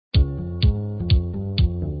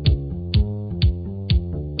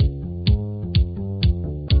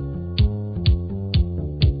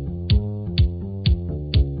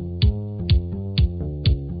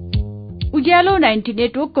उज्यालो 90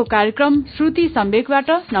 नेटवर्कको कार्यक्रम श्रुति सम्वेकबाट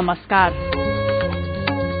नमस्कार।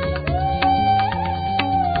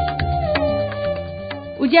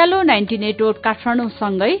 उज्यालो 90 नेटवर्क काठमाडौँ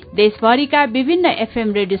सँगै देशभरिका विभिन्न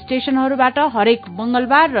एफएम रेडियो स्टेशनहरूबाट हरेक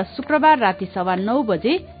मंगलबार र शुक्रबार राति 9:15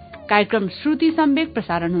 बजे कार्यक्रम श्रुति सम्वेक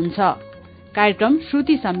प्रसारण हुन्छ। कार्यक्रम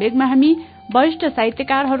श्रुति सम्वेकमा हामी वरिष्ठ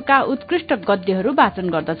साहित्यकारहरूका उत्कृष्ट गद्यहरू वाचन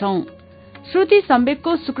गर्दछौं। श्रुति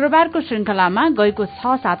सम्वेकको शुक्रबारको श्रृंखलामा गएको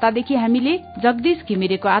 6 सातादेखि हामीले जगदीश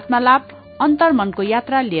घिमिरेको आत्मालाप अन्तर्मनको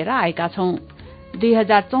यात्रा लिएर आएका छौं।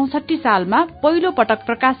 2064 सालमा पहिलो पटक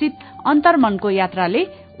प्रकाशित अन्तर्मनको यात्राले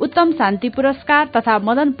उत्तम शान्ति पुरस्कार तथा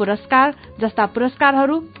मदन पुरस्कार जस्ता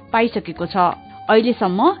पुरस्कारहरू पाइसकेको छ।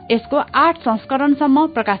 अहिलेसम्म यसको 8 संस्करणसम्म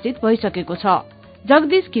प्रकाशित भइसकेको छ।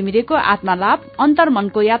 जगदीश घिमिरेको आत्मालाप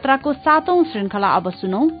अन्तर्मनको यात्राको 7औं श्रृंखला अब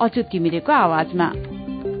सुनौ अच्युत घिमिरेको आवाजमा।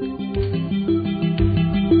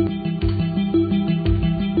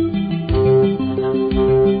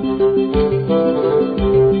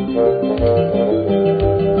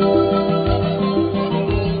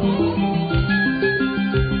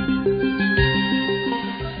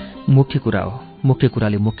 मुख्य कुरा हो, मुख्य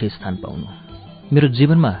कुराले मुख्य स्थान पाउनु। मेरो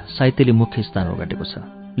जीवनमा साहित्यले मुख्य स्थान ओगटेको छ,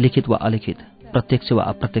 लिखित वा अलिखित, प्रत्यक्ष वा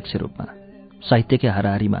अप्रत्यक्ष रूपमा। साहित्यकै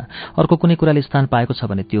हाराहारीमा अर्को कुनै कुराले स्थान पाएको छ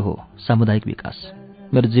भने त्यो हो सामुदायिक विकास।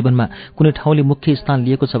 मेरो जीवनमा कुनै ठाउँले मुख्य स्थान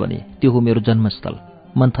लिएको छ भने त्यो हो मेरो जन्मस्थल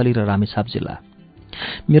मन्थली र रामेछाप जिल्ला।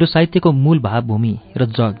 मेरो साहित्यको मूल भावभूमि र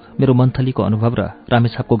जग मेरो मन्थलीको अनुभव र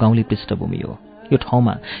रामेछापको गाउँले पृष्ठभूमि हो। यो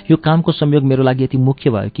ठाउँमा यो कामको संयोग मेरो लागि यति मुख्य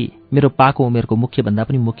भयो कि मेरो पाको उमेरको मुख्य भन्दा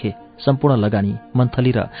पनि मुख्य सम्पूर्ण लगानी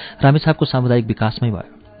मन्थली र रामेछापको सामुदायिक विकासमै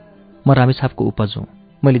भयो। म रामेछापको उपज हुँ।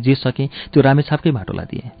 मैले जे सकेँ त्यो रामेछापकै बाटोलाई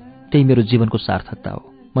दिएँ। त्यही मेरो जीवनको सार्थकता हो।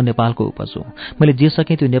 म नेपालको उपज हुँ। मैले जे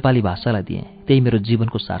सकेँ त्यो नेपाली भाषालाई दिएँ। त्यही मेरो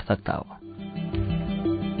जीवनको सार्थकता हो।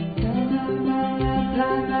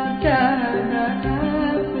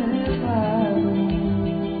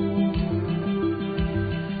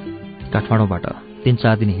 काठमाडौँबाट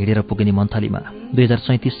 3-4 दिन हिँडेर पुगिने मन्थलीमा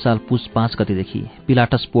 2037 साल पुस 5 गतेदेखि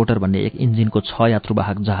पिलाटस पोर्टर भन्ने एक इन्जिनको 6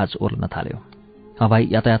 यात्रुवाहक जहाज ओर्लन थाल्यो। हवाई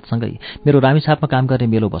यातायातसँगै मेरो रामेछापमा काम गर्ने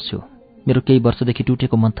मेलो बस्यो। मेरो केही वर्षदेखि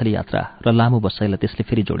टुटेको मन्थली यात्रा र लामो बसाइलाई त्यसले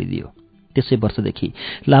फेरि जोडिदियो। त्यसै वर्षदेखि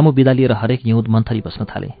लामो बिदा लिएर हरेक हिउँद मन्थली बस्न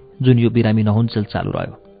थाले, जुन यो बिरामी नहुन्जेल चालू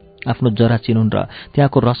रह्यो। आफ्नो जरा चिनुन र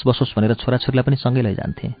त्यहाँको रस बसोस् भनेर छोराछोरीलाई पनि सँगै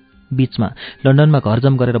लैजान्थे। बीचमा लन्डनमा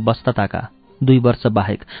घरजम गरेर बस्दा ताका 2 वर्ष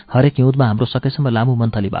बाहेक हरेक हिउँदमा हाम्रो सकेसम्म लामो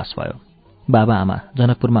मन्थली बास भयो। बाबा आमा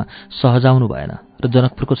जनकपुरमा सहजाउनु भएन र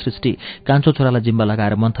जनकपुरको सृष्टि कान्छो छोरालाई जिम्मा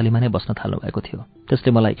लगाएर मन्थलीमा नै बस्न थाल्नु भएको थियो।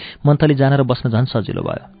 त्यसले मलाई मन्थली जान र बस्न झन् सजिलो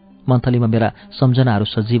भयो। मन्थलीमा मेरा सम्झनाहरू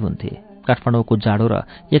सजीव हुन्थे। काठमाडौँको जाडो र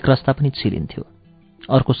एक रस्ता पनि छिरिन्थ्यो।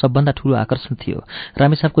 अर्को सबभन्दा ठूलो आकर्षण थियो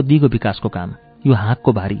रामेछापको दिगो विकासको काम। यो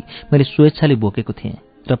हाँकको भारी मैले स्वेच्छाले बोकेको थिएँ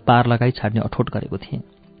र पार लगाई छाड्ने अठोट गरेको थिएँ।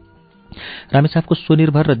 रामेछापको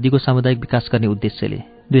स्वनिर्भर र दिगो सामुदायिक विकास गर्ने उद्देश्यले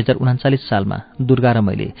 2039 सालमा दुर्गा र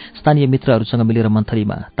मैले स्थानीय मित्रहरूसँग मिलेर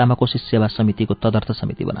मन्थलीमा तामाकोशी सेवा समितिको तदर्थ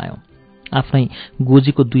समिति बनायौं। आफ्नै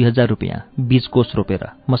गोजीको 2000 रुपियाँ बीज कोष रोपेर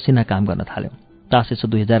मसिना काम गर्न थाल्यौं। तासेछ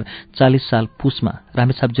 2040 साल पुसमा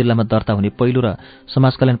रामेछाप जिल्लामा दर्ता हुने पहिलो र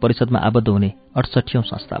समाज कल्याण परिषदमा आबद्ध हुने 68औं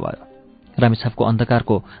संस्था भयो। रामेछापको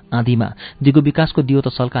अन्धकारको आँधीमा दिगो विकासको दियो त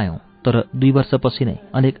सल्कायौं, तर 2 वर्षपछि नै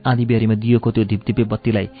अनेक आँधीबेहरीमा दिएको त्यो धिपधिपे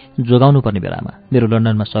बत्तीलाई जोगाउनु पर्ने बेलामा मेरो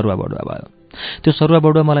लन्डनमा सरुवा बडुवा भयो। त्यो सरुवा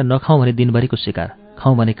बडुवा मलाई नखाउँ भने दिनभरिको शिकार,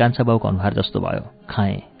 खाउँ भने कान्छा बाउको अनुहार जस्तो भयो।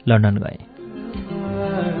 खाएँ, लन्डन गएँ।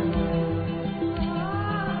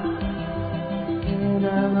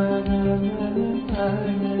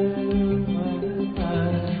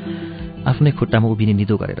 आफ्नै खुट्टामा उभिने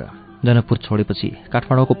निदो गरेर जनकपुर छोडेपछि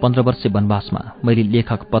काठमाडौँको 15 वर्षे वनवासमा मैले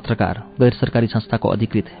लेखक, पत्रकार, गैर सरकारी संस्थाको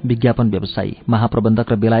अधिकृत, विज्ञापन व्यवसायी,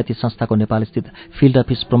 महाप्रबन्धक र बेलायती संस्थाको नेपालस्थित फिल्ड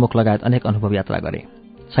अफिस प्रमुख लगायत अनेक अनुभव यात्रा गरेँ।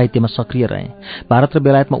 साहित्यमा सक्रिय रहेँ। भारत र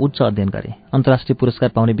बेलायतमा उच्च अध्ययन गरेँ। अन्तर्राष्ट्रिय पुरस्कार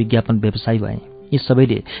पाउने विज्ञापन व्यवसायी भएँ। यी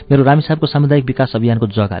सबैले मेरो रामेछापको सामुदायिक विकास अभियानको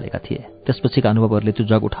जग हालेका थिए। त्यसपछिका अनुभवहरूले त्यो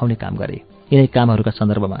जग उठाउने काम गरे। यिनै कामहरूका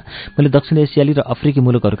सन्दर्भमा मैले दक्षिण एसियाली र अफ्रिकी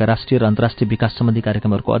मुलुकहरूका राष्ट्रिय र अन्तर्राष्ट्रिय विकास सम्बन्धी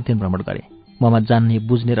कार्यक्रमहरूको अध्ययन भ्रमण गरेँ। ममा जान्ने,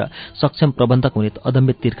 बुझ्ने र सक्षम प्रबन्धक हुने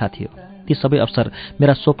अदम्य तिर्खा थियो। ती सबै अवसर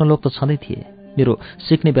मेरा स्वप्नलोक त छँदै थिए, मेरो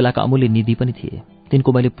सिक्ने बेलाका अमूल्य निधि पनि थिए।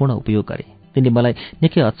 तिनको मैले पूर्ण उपयोग गरेँ। तिनले मलाई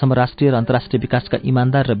निकै हदसम्म राष्ट्रिय र अन्तर्राष्ट्रिय विकासका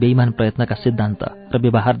इमानदार र बेइमान प्रयत्नका सिद्धान्त र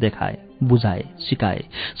व्यवहार देखाए, बुझाए, सिकाए।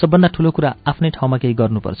 सबभन्दा ठूलो कुरा आफ्नै ठाउँमा केही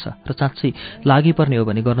गर्नुपर्छ र साँच्चै लागि पर्ने हो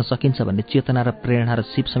भने गर्न सकिन्छ भन्ने चेतना र प्रेरणा र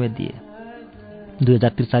सिप समेत दिए।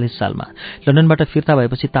 2043 सालमा लन्डनबाट फिर्ता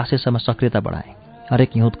भएपछि तासेसम्म सक्रियता बढाएँ। हरेक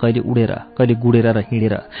हिउँद कहिले उडेर, कहिले गुडेर र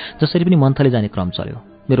हिँडेर जसरी पनि मन्थली जाने क्रम चल्यो।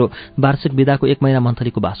 मेरो वार्षिक बिदाको 1 महिना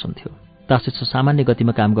मन्थलीको बास हुन्थ्यो। तासेस सामान्य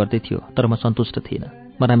गतिमा काम गर्दै थियो, तर म सन्तुष्ट थिइनँ।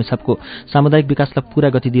 म रामेछापको सामुदायिक विकासलाई पूरा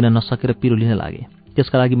गति दिन नसकेर पिरो लिन लागेँ।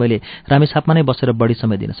 त्यसका लागि मैले रामेछापमा नै बसेर बढी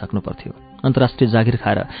समय दिन सक्नुपर्थ्यो। अन्तर्राष्ट्रिय जागिर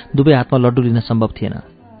खाएर दुवै हातमा लड्डु लिन सम्भव थिएन।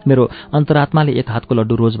 मेरो अन्तरात्माले एक हातको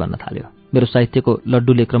लड्डु रोज भन्न थाल्यो। मेरो साहित्यको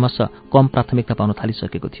लड्डुले क्रमशः कम प्राथमिकता पाउन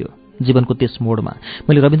थालिसकेको थियो। जीवनको त्यस मोडमा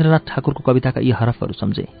मैले रविन्द्रनाथ ठाकुरको कविताका यी हरफहरू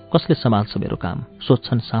सम्झेँ। कसले सम्हाल्छ मेरो काम,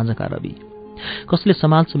 सोध्छन् साँझका रवि। कसले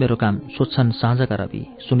सम्हाल्छ मेरो काम, सोध्छन् साँझका रवि।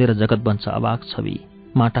 सुनेर जगत बन्छ अवाक छवि।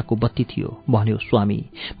 माटाको बत्ती थियो, भन्यो स्वामी,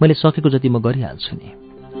 मैले सकेको जति म गरिहाल्छु नि।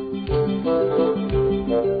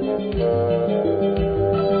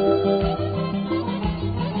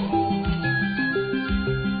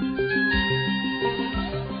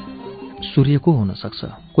 सूर्य को हुन सक्छ?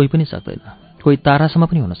 कोही पनि सक्दैन। कोही तारासम्म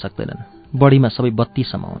पनि हुन सक्दैनन्। बढीमा सबै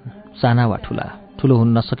बत्तीसम्म हुन्, साना वा ठुला। ठुलो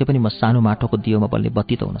हुन नसके पनि म सानो माटोको दियोमा बल्ने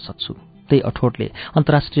बत्ती त हुन सक्छु। त्यही अठोटले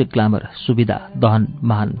अन्तर्राष्ट्रिय ग्लामर, सुविधा, दहन,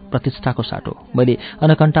 महान, प्रतिष्ठाको साटो। मैले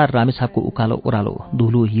अनकन्टार रामेछापको उकालो ओह्रालो,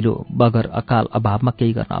 धुलो, हिलो, बगर, अकाल, अभावमा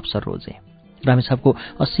केही गर्न अवसर रोजेँ। रामेछापको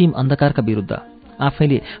असीम अन्धकारका विरुद्ध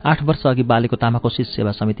आफैले 8 वर्ष अघि बालेको तामाकोशी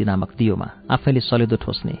सेवा समिति नामक दियोमा आफैले सलेदो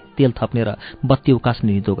ठोस्ने, तेल थप्ने र बत्ती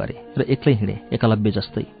उकास्ने निदो गरे र एक्लै हिँडे, एकलव्य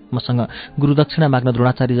जस्तै। मसँग गुरुदक्षिणा माग्न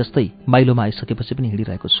द्रोणाचार्य जस्तै माइलोमा आइसकेपछि पनि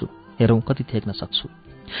हिँडिरहेको छु। हेरौँ कति थेक्न सक्छु।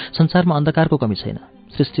 संसारमा अन्धकारको कमी छैन।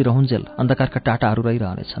 सृष्टि रहुन्जेल अन्धकारका टाटाहरू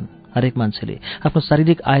रहिरहनेछन्। हरेक मान्छेले आफ्नो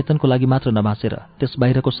शारीरिक आयतनको लागि मात्र नबाँचेर त्यस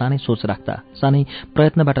बाहिरको सानै सोच राख्दा, सानै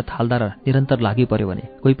प्रयत्नबाट थाल्दा र निरन्तर लागि पर्यो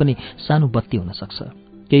भने कोही पनि सानो बत्ती हुन सक्छ।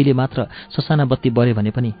 केहीले मात्र ससाना बत्ती बल्यो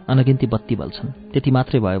भने पनि अनगिन्ती बत्ती बल्छन्। त्यति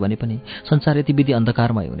मात्रै भयो भने पनि संसार यति विधि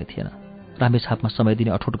अन्धकारमय हुने थिएन। रामेछापमा समय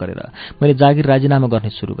दिने अठोट गरेर मैले जागिर राजीनामा गर्ने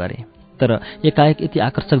सुरु गरेँ। तर एकाएक यति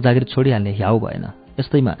आकर्षक जागिर छोडिहाल्ने ह्याउ भएन।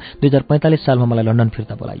 यस्तैमा 2045 सालमा मलाई लन्डन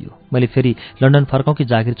फिर्ता बोलाइयो। मैले फेरि लन्डन फर्कौँ कि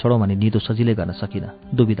जागिर छोडौँ भने निदो सजिलै गर्न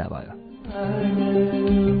सकिनँ। दुविधा भयो।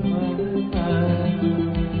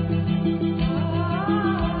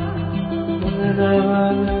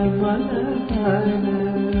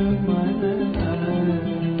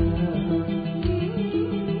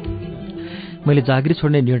 मैले जागिर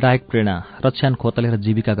छोड्ने निर्णायक प्रेरणा रक्षान खोतलेर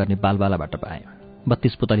जीविका गर्ने बालबालाबाट पाएँ।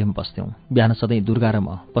 32 पुतलीमा बस्थ्यौँ। बिहान सधैँ दुर्गा र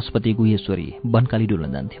म, पशुपति, गुहेश्वरी, बनकाली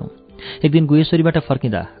डुल्न जान्थ्यौँ। एक दिन गुहेश्वरीबाट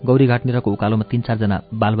फर्किँदा गौरीघाटनिरको उकालोमा 3-4 जना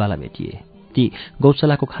बालबाला भेटिए। ती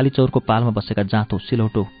गौशालाको खाली चौरको पालमा बसेका जाँतो,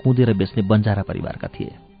 सिलौटो कुँदेर बेच्ने बन्जारा परिवारका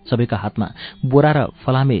थिए। सबैका हातमा बोरा र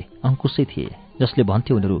फलामे अङ्कुशै थिए, जसले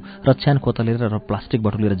भन्थ्यो उनीहरू रक्षान खोतलेर र प्लास्टिक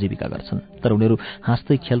बटुलेर जीविका गर्छन्। तर उनीहरू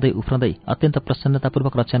हाँस्दै खेल्दै उफ्रँदै अत्यन्त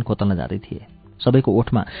प्रसन्नतापूर्वक रक्षान खोतल्न जाँदै थिए। सबैको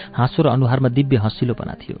ओठमा हाँसो र अनुहारमा दिव्य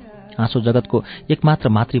हँसिलोपना थियो। हाँसो जगतको एकमात्र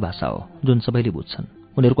मातृभाषा हो जुन सबैले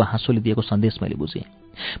बुझ्छन्। उनीहरूको हाँसोले दिएको सन्देश मैले बुझेँ।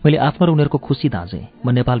 मैले आफ्नो र उनीहरूको खुसी दाँजेँ। म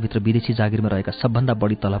नेपालभित्र विदेशी जागिरमा रहेका सबभन्दा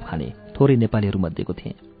बढी तलब खाने थोरै नेपालीहरू मध्येको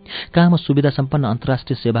थिएँ। कहाँ म सुविधा सम्पन्न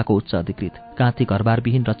अन्तर्राष्ट्रिय सेवाको उच्च अधिकृत, कहाँ ती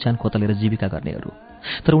घरबारविहीन रक्षान खोतलेर जीविका गर्नेहरू।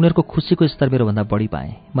 तर उनीहरूको खुसीको स्तर मेरोभन्दा बढी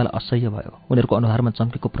पाएँ। मलाई असह्य भयो। उनीहरूको अनुहारमा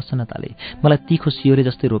चम्केको प्रसन्नताले मलाई तीखो सियोरे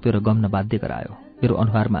जस्तै रोप्यो र गम्न बाध्य गरायो। मेरो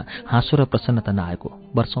अनुहारमा हाँसो र प्रसन्नता नआएको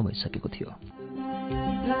वर्षौँ भइसकेको थियो।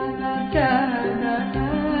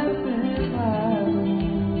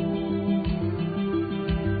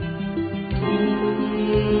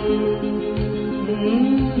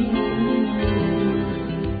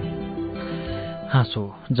 हाँसो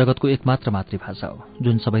जगतको एकमात्र मातृभाषा हो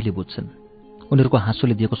जुन सबैले बुझ्छन्। उनीहरूको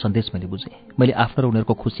हाँसोले दिएको सन्देश मैले बुझेँ। मैले आफ्नो र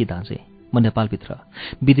उनीहरूको खुसी दाँजेँ। म नेपालभित्र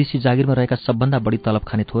विदेशी जागिरमा रहेका सबभन्दा बढी तलब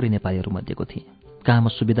खाने थोरै नेपालीहरू मध्येको थिएँ। कहाँ म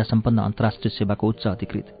सुविधा सम्पन्न अन्तर्राष्ट्रिय सेवाको उच्च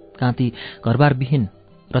अधिकृत, कहाँ ती घरबारविहीन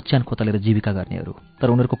रक्षान खोतलेर जीविका गर्नेहरू। तर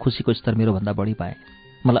उनीहरूको खुसीको स्तर मेरोभन्दा बढी पाएँ।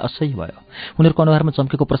 मलाई असह्य भयो। उनीहरूको अनुहारमा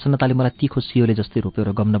चम्केको प्रसन्नताले मलाई तीखो सियोले जस्तै रोप्यो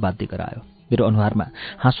र गम्न बाध्य गरायो। मेरो अनुहारमा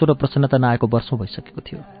हाँसो र प्रसन्नता नआएको वर्षौँ भइसकेको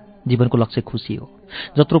थियो। जीवनको लक्ष्य खुसी हो।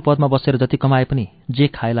 जत्रो पदमा बसेर जति कमाए पनि, जे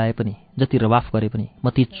खाए लाए पनि, जति रवाफ गरे पनि म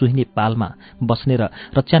ती चुहिने पालमा बस्ने र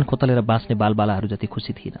रक्षान खोतलेर बाँच्ने बालबालाहरू जति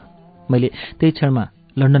खुसी थिइनँ। मैले त्यही क्षणमा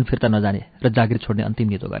लन्डन फिर्ता नजाने र जागिर छोड्ने अन्तिम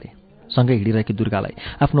निदो गरेँ। सँगै हिँडिरहेकी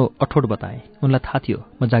दुर्गालाई आफ्नो अठोट बताएँ। उनलाई थाहा थियो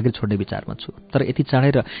म जागिर छोड्ने विचारमा छु, तर यति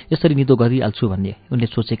चाँडै र यसरी निदो गरिहाल्छु भन्ने उनले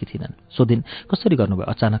सोचेकी थिइनन्। सोधिन्, कसरी गर्नुभयो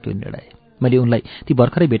अचानक यो निर्णय? मैले उनलाई ती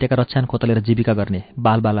भर्खरै भेटेका रक्षान खोतलेर जीविका गर्ने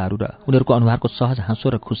बालबालाहरू र उनीहरूको अनुहारको सहज हाँसो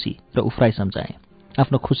र खुसी र उफ्राई सम्झाएँ।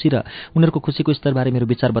 आफ्नो खुसी र उनीहरूको खुसीको स्तरबारे मेरो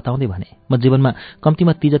विचार बताउँदै भने, म जीवनमा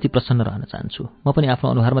कम्तीमा ती जति प्रसन्न रहन चाहन्छु। म पनि आफ्नो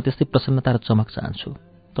अनुहारमा त्यस्तै प्रसन्नता र चमक चाहन्छु।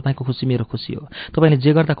 तपाईँको खुसी मेरो खुसी हो। तपाईँले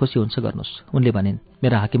जे गर्दा खुसी हुन्छ गर्नुहोस्। उनले भनिन्।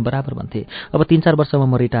 मेरा हाकिम बराबर भन्थे, अब 3-4 वर्षमा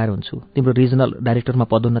म रिटायर हुन्छु। तिम्रो रिजनल डाइरेक्टरमा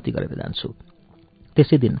पदोन्नति गरेर जान्छु।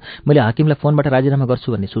 त्यसै दिन मैले हाकिमलाई फोनबाट राजीनामा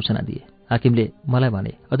गर्छु भन्ने सूचना दिए। हाकिमले मलाई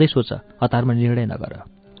भने, अझै सोच, हतारमा निर्णय नगर।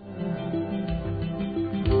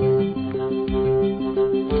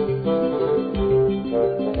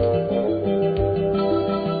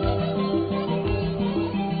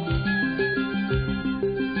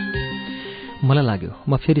 मलाई लाग्यो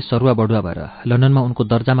म फेरि सरुवा बढुवा भएर लन्डनमा उनको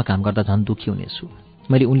दर्जामा काम गर्दा झन् दुःखी हुनेछु।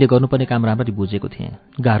 मैले उनले गर्नुपर्ने काम राम्ररी बुझेको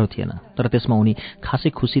थिएँ। गाह्रो थिएन, तर त्यसमा उनी खासै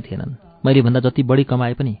खुसी थिएनन्। मैले भन्दा जति बढी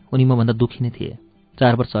कमाए पनि उनी मभन्दा दुःखी नै थिए।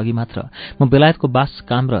 4 वर्ष अघि मात्र म बेलायतको बास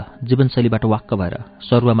काम र जीवनशैलीबाट वाक्क भएर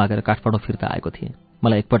सरुवा मागेर काठमाडौँ फिर्ता आएको थिएँ।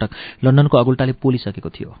 मलाई एकपटक लन्डनको अगुल्टाले पोलिसकेको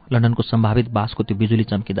थियो। लन्डनको सम्भावित बासको त्यो बिजुली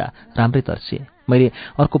चम्किँदा राम्रै तर्सिए। मैले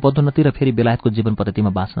अर्को पदोन्नति र फेरि बेलायतको जीवन पद्धतिमा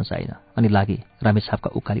बाँच्न चाहिन अनि लागे रामेछापका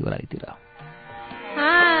उकाली ओह्रालीतिर।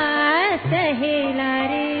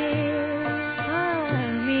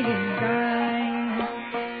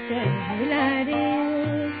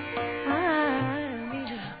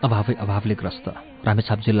 अभावले ग्रस्त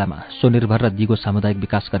रामेछाप जिल्लामा स्वनिर्भर र दिगो सामुदायिक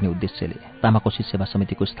विकास गर्ने उद्देश्यले तामाकोशी सेवा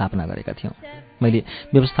समितिको स्थापना गरेका थियौँ। मैले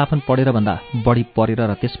व्यवस्थापन पढेर भन्दा बढी पढेर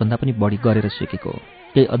र त्यसभन्दा पनि बढी गरेर सिकेको।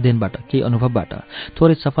 केही अध्ययनबाट, केही अनुभवबाट,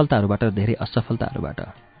 थोरै सफलताहरूबाट र धेरै असफलताहरूबाट,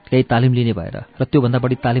 केही तालिम लिने भएर र त्योभन्दा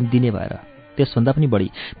बढी तालिम दिने भएर, त्यसभन्दा पनि बढी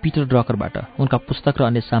पिटर ड्रकरबाट, उनका पुस्तक र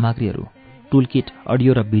अन्य सामग्रीहरू, टुलकिट,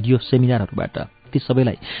 अडियो र भिडियो सेमिनारहरूबाट, ती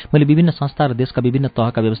सबैलाई मैले विभिन्न संस्था र देशका विभिन्न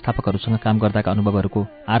तहका व्यवस्थापकहरूसँग काम गर्दाका अनुभवहरूको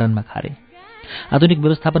आरणमा खारेँ। आधुनिक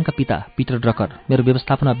व्यवस्थापनका पिता पिटर ड्रकर मेरो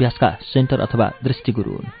व्यवस्थापन अभ्यासका सेन्टर अथवा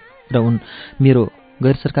दृष्टिगुरु हुन् र उन मेरो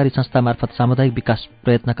गैरसरकारी संस्था मार्फत सामुदायिक विकास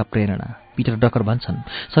प्रयत्नका प्रेरणा। पिटर ड्रकर भन्छन्,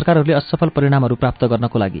 सरकारहरूले असफल परिणामहरू प्राप्त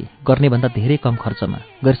गर्नको लागि गर्ने भन्दा धेरै कम खर्चमा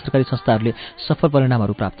गैरसरकारी संस्थाहरूले सफल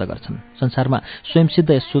परिणामहरू प्राप्त गर्छन्। संसारमा स्वयंसिद्ध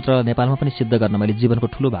यस सूत्रलाई नेपालमा पनि सिद्ध गर्न मैले जीवनको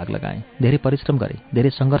ठूलो भाग लगाएँ। धेरै परिश्रम गरेँ, धेरै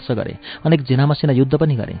सङ्घर्ष गरेँ, अनेक जिनामसिना युद्ध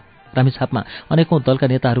पनि गरेँ। रामेछापमा अनेकौं दलका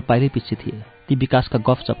नेताहरू पाइलैपिच्छे थिए। ती विकासका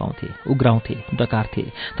गफ चपाउँथे, उग्राउँथे, डकार्थे,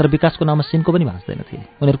 तर विकासको नाममा सिन्को पनि भाँच्दैनथे।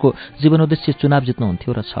 उनीहरूको जीवनोद्देश्य चुनाव जित्नु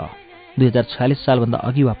हुन्थ्यो र छ। 2046 सालभन्दा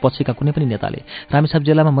अघि वा पछिका कुनै पनि नेताले रामेछाप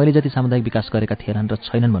जिल्लामा मैले जति सामुदायिक विकास गरेका थिएनन् र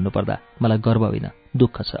छैनन् भन्नुपर्दा मलाई गर्व होइन,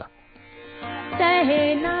 दुःख छ।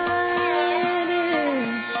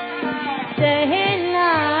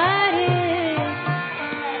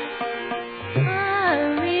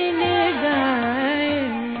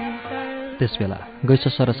 त्यसबेला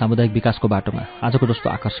गैसस र सामुदायिक विकासको बाटोमा आजको जस्तो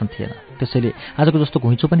आकर्षण थिएन। त्यसैले आजको जस्तो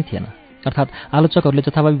घुइँचो पनि थिएन। अर्थात् आलोचकहरूले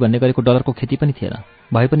जथाभावी भन्ने गरेको डलरको खेती पनि थिएन।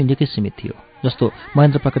 भए पनि निकै सीमित थियो। जस्तो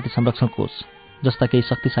महेन्द्र प्रकृति संरक्षण कोष जस्ता केही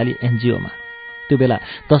शक्तिशाली एनजिओमा। त्यो बेला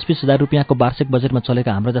 10-20 हजार रुपियाँको वार्षिक बजेटमा चलेका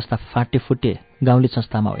हाम्रो जस्ता फाटे गाउँले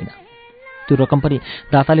संस्थामा होइन। त्यो रकम पनि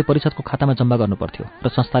दाताले परिषदको खातामा जम्मा गर्नुपर्थ्यो र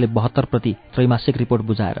संस्थाले 72 प्रति त्रैमासिक रिपोर्ट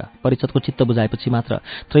बुझाएर परिषदको चित्त बुझाएपछि मात्र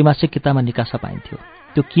त्रैमासिक किताबमा निकासा पाइन्थ्यो।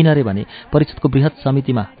 त्यो किन रे भने परिषदको बृहत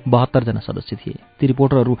समितिमा 72 जना सदस्य थिए। ती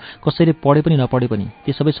रिपोर्टरहरू कसैले पढे पनि नपढे पनि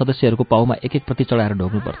ती सबै सदस्यहरूको पाउमा एक प्रति चढाएर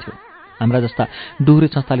ढोग्नु पर्थ्यो। हाम्रा जस्ता डुहुरे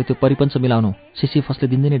संस्थाले त्यो परिपञ्च मिलाउनु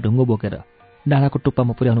सिसिफसले दिनदिनै ढुङ्गो बोकेर डाँडाको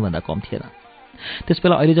टुप्पामा पुर्याउनुभन्दा कम थिएन।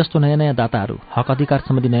 त्यसबेला अहिले जस्तो नयाँ दाताहरू हक अधिकार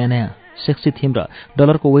सम्बन्धी नयाँ सेक्सी थिम र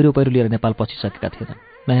डलरको वैरो पैरो लिएर नेपाल पछिसकेका थिएनन्।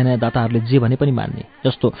 नयाँ दाताहरूले जे भने पनि मान्ने,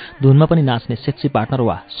 जस्तो धुनमा पनि नाच्ने सेक्सी पार्टनर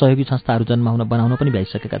वा सहयोगी संस्थाहरू जन्माउन बनाउन पनि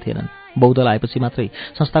भ्याइसकेका थिएनन्। बहुदल आएपछि मात्रै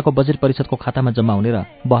संस्थाको बजेट परिषदको खातामा जम्मा हुने र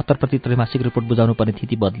 72 प्रति त्रैमासिक रिपोर्ट बुझाउनु पर्ने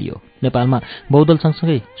थिति बदलियो। नेपालमा बहुदल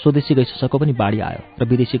सँगसँगै स्वदेशी गैससको पनि बाढी आयो र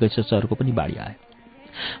विदेशी गैससहरूको पनि बाढी आयो।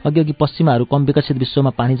 अघि पश्चिमाहरू कम विकसित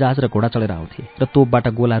विश्वमा पानी जहाज र घोडा चढेर आउँथे र तोपबाट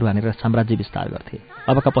गोलाहरू हानेर साम्राज्य विस्तार गर्थे।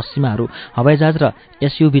 अबका पश्चिमाहरू हवाईजहाज र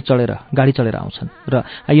एसयुभी चढेर गाडी चढेर आउँछन् र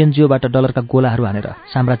आइएनजिओबाट डलरका गोलाहरू हानेर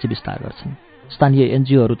साम्राज्य विस्तार गर्छन्। स्थानीय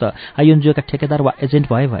एनजिओहरू त आइएनजिओका ठेकेदार वा एजेन्ट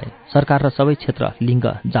भए सरकार र सबै क्षेत्र, लिङ्ग,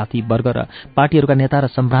 जाति, वर्ग र पार्टीहरूका नेता र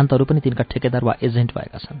सम्भ्रान्तहरू पनि तिनका ठेकेदार वा एजेन्ट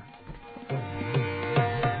भएका छन्।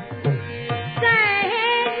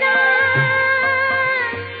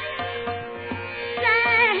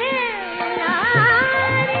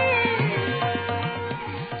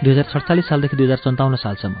 – 2047 सालदेखि 2057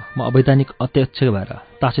 सालसम्म म अवैधानिक अध्यक्ष भएर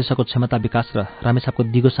तासेसको क्षमता विकास र रामेछापको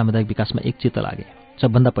दिगो सामुदायिक विकासमा एकचित्त लागे।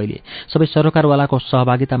 सबभन्दा पहिले सबै सरोकारवालाको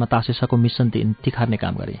सहभागितामा तासेसको मिसन तिखार्ने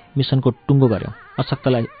काम गरे। मिसनको टुङ्गो गर्यौं,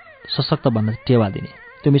 अशक्तलाई सशक्त बन्न टेवा दिने।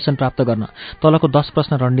 त्यो मिसन प्राप्त गर्न तलको 10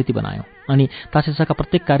 प्रश्न रणनीति बनायौं अनि तासेसका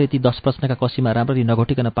प्रत्येक कार्य ती 10 प्रश्नका कसीमा राम्ररी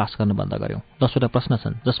नघोटिकन पास गर्न बन्द गर्यौं। 10 वटा प्रश्न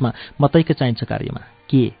छन् जसमा मतैके चाहिन्छ कार्यमा।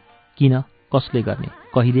 के, किन, कसले गर्ने,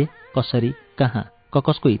 कहिले, कसरी, कहाँ,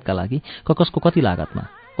 कसको हितका लागि, कसको कति लागतमा,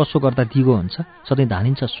 कसो गर्दा दिगो हुन्छ, सधैँ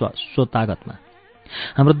धानिन्छ स्वतागतमा।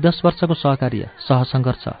 हाम्रो 10 वर्षको सहकार्य,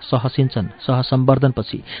 सहसङ्घर्ष, सहसिञ्चन,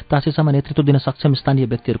 सहसम्वर्धनपछि तासेसमा नेतृत्व दिन सक्षम स्थानीय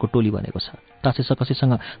व्यक्तिहरूको टोली बनेको छ। तासेस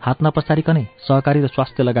कसैसँग हात नपसारिकनै सहकारी र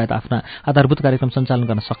स्वास्थ्य लगायत आफ्ना आधारभूत कार्यक्रम सञ्चालन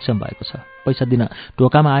गर्न सक्षम भएको छ। पैसा दिन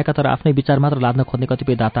ढोकामा आएका तर आफ्नै विचार मात्र लाद्न खोज्ने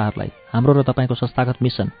कतिपय दाताहरूलाई हाम्रो र तपाईँको संस्थागत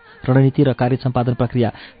मिसन, रणनीति र कार्य सम्पादन प्रक्रिया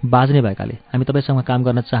बाज्ने भएकाले हामी तपाईँसँग काम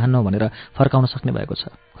गर्न चाहन्नौँ भनेर फर्काउन सक्ने भएको छ।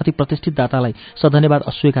 कति प्रतिष्ठित दातालाई सधन्यवाद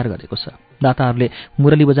अस्वीकार गरेको छ। दाताहरूले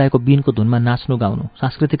मुरली बजाएको बीनको धुनमा नाच्नु गाउनु,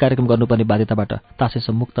 सांस्कृतिक कार्यक्रम गर्नुपर्ने बाध्यताबाट तासेस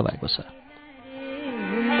मुक्त भएको छ।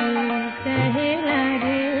 जीवन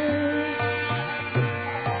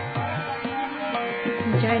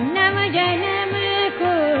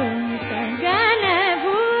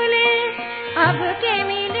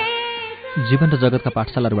र जगतका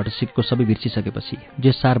पाठशालाहरूबाट सिकेको सबै बिर्सिसकेपछि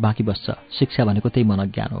जे सार बाँकी बस्छ शिक्षा भनेको त्यही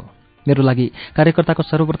मनोज्ञान हो। मेरो लागि कार्यकर्ताको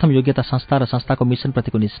सर्वप्रथम योग्यता संस्था र संस्थाको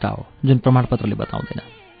मिसनप्रतिको निष्ठा हो, जुन प्रमाणपत्रले बताउँदैन।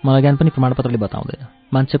 मनोज्ञान पनि प्रमाणपत्रले बताउँदैन।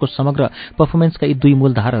 मान्छेको समग्र पर्फर्मेन्सका यी दुई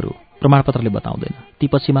मूल धारहरू प्रमाणपत्रले बताउँदैन, ती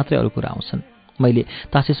पछि मात्रै अरू कुरा आउँछन्। मैले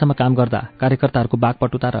तासेसम्म काम गर्दा कार्यकर्ताहरूको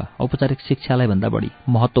बागपटुता र औपचारिक शिक्षालाई भन्दा बढी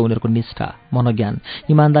महत्त्व उनीहरूको निष्ठा, मनोज्ञान,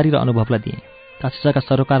 इमानदारी र अनुभवलाई दिएँ। तासेसाका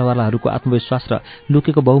सरोकारवालाहरूको आत्मविश्वास र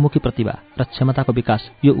लुकेको बहुमुखी प्रतिभा र क्षमताको विकास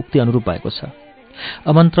यो उक्ति अनुरूप भएको छ।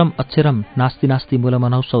 अमन्त्रम अक्षरम नास्ति नास्ति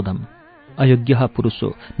मूलमनौषधम अयोग्यः पुरुषो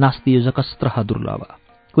नास्ति योजकस्त्रः दुर्लभ।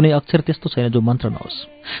 कुनै अक्षर त्यस्तो छैन जो मन्त्र नहोस्,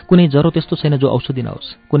 कुनै जरो त्यस्तो छैन जो औषधि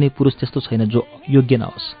नहोस्, कुनै पुरुष त्यस्तो छैन जो योग्य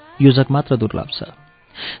नहोस्, योजक मात्र दुर्लभ छ।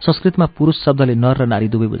 संस्कृतमा पुरुष शब्दले नर र नारी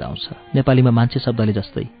दुवै बुझाउँछ। नेपालीमा मान्छे शब्दले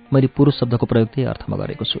जस्तै मैले पुरुष शब्दको प्रयोग त्यही अर्थमा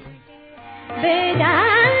गरेको छु।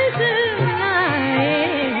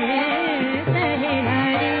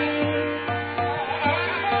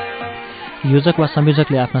 योजक वा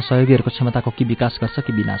संयोजकले आफ्ना सहयोगीहरूको क्षमताको कि विकास गर्छ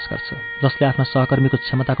कि विनाश गर्छ। जसले आफ्ना सहकर्मीको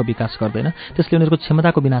क्षमताको विकास गर्दैन त्यसले उनीहरूको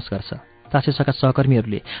क्षमताको विनाश गर्छ। तासेसका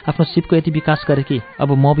सहकर्मीहरूले आफ्नो सिपको यति विकास गरे कि अब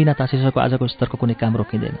म बिना तासेसको आजको स्तरको कुनै काम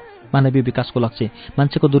रोकिँदैन। मानवीय विकासको लक्ष्य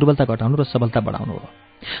मान्छेको दुर्बलता घटाउनु र सबलता बढाउनु हो।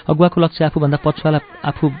 अगुवाको लक्ष्य आफूभन्दा पछुवालाई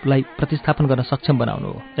आफूलाई प्रतिस्थापन गर्न सक्षम बनाउनु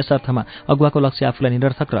हो। यस अर्थमा अगुवाको लक्ष्य आफूलाई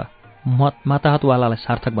निरर्थक र माताहतवालालाई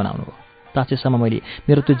सार्थक बनाउनु हो। तासेसम्म मैले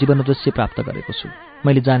मेरो त्यो जीवन उद्देश्य प्राप्त गरेको छु।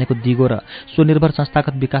 मैले जानेको दिगो र स्वनिर्भर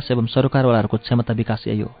संस्थागत विकास एवं सरोकारवालाहरूको क्षमता विकास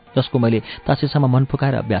यही हो, जसको मैले तासेसम्म मन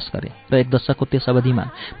फुकाएर अभ्यास गरेँ र एक दशकको त्यस अवधिमा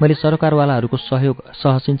मैले सरोकारवालाहरूको सहयोग,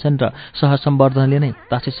 सहसिञ्चन र सहसम्वर्धनले नै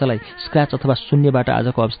तासेसलाई स्क्रैच अथवा शून्यबाट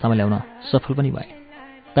आजको अवस्थामा ल्याउन सफल पनि भएँ।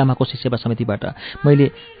 तामाकोशी सेवा समितिबाट मैले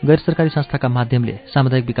गैरसरकारी संस्थाका माध्यमले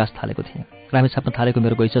सामुदायिक विकास थालेको थिएँ। रामेछापमा थालेको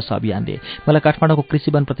मेरो गैसस अभियानले मलाई काठमाडौँको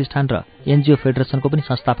कृषि वन प्रतिष्ठान र एनजिओ फेडरेसनको पनि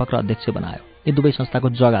संस्थापक र अध्यक्ष बनायो। यी दुवै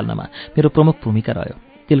संस्थाको जग हाल्नमा मेरो प्रमुख भूमिका रह्यो।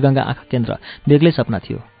 तिलगङ्गा आँखा केन्द्र बेग्लै सपना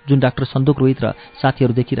थियो, जुन डाक्टर सन्दुक रोहित र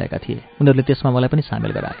साथीहरू देखिरहेका थिए। उनीहरूले त्यसमा मलाई पनि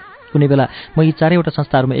सामेल गराए। कुनै बेला म यी चारैवटा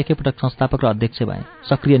संस्थाहरूमा एकैपटक संस्थापक र अध्यक्ष भएँ,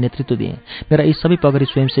 सक्रिय नेतृत्व दिएँ। मेरा यी सबै पगरी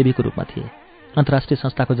स्वयंसेवीको रूपमा थिए। अन्तर्राष्ट्रिय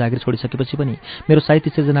संस्थाको जागिर छोडिसकेपछि पनि मेरो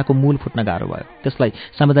साहित्य सिर्जनाको मूल फुट्न गाह्रो भयो। त्यसलाई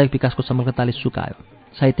सामुदायिक विकासको समग्रताले सुकायो।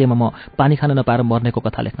 साहित्यमा म पानी खान नपाएर मर्नेको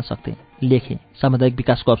कथा लेख्न सक्थेँ, लेखेँ। सामुदायिक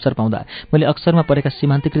विकासको अवसर पाउँदा मैले अक्सरमा परेका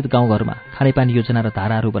सीमान्तकृत गाउँघरमा खानेपानी योजना र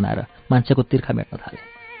धाराहरू बनाएर मान्छेको तिर्खा मेट्न थालेँ।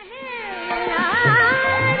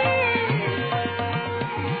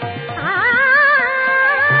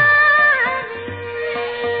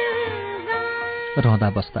 रहँदा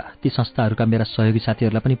बस्दा ती संस्थाहरूका मेरा सहयोगी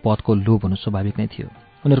साथीहरूलाई पनि पदको लोभ हुनु स्वाभाविक नै थियो।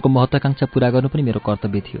 उनीहरूको महत्वाकांक्षा पूरा गर्नु पनि मेरो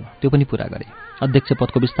कर्तव्य थियो, त्यो पनि पूरा गरेँ। अध्यक्ष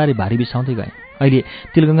पदको बिस्तारै भारी बिसाउँदै गएँ। अहिले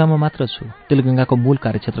तिलगङ्गामा मात्र छु। तिलगङ्गाको मूल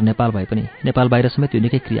कार्यक्षेत्र नेपाल भए पनि नेपाल बाहिर समेत यो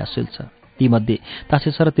निकै क्रियाशील छ। तीमध्ये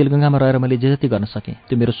तासेस र तिलगङ्गामा रहेर मैले जे जति गर्न सकेँ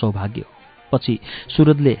त्यो मेरो सौभाग्य हो। पछि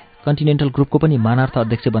सुरजले कन्टिनेन्टल ग्रुपको पनि मानार्थ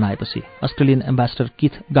अध्यक्ष बनाएपछि अस्ट्रेलियन एम्बेसडर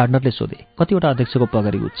किथ गार्डनरले सोधे, कतिवटा अध्यक्षको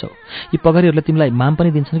पगरी उठ्छौ? यी पगरीहरूले तिमीलाई माम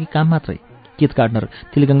पनि दिन्छन् कि काम मात्रै? किथ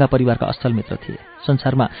गार्डनर तिलगङ्गा परिवारका असल मित्र थिए।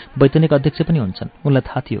 संसारमा वैतनिक अध्यक्ष पनि हुन्छन्। उनलाई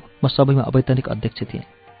थाहा थियो म सबैमा अवैतनिक अध्यक्ष थिएँ।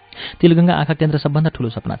 तिलगङ्गा आँखा केन्द्र सबभन्दा ठूलो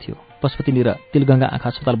सपना थियो। पशुपतिनिर तिलगङ्गा आँखा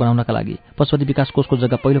अस्पताल बनाउनका लागि पशुपति विकास कोषको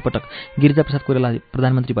जग्गा पहिलोपटक गिरिजाप्रसाद कोइराला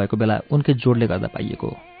प्रधानमन्त्री भएको बेला उनकै जोडले गर्दा पाइएको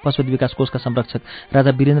हो। पशुपति विकास कोषका संरक्षक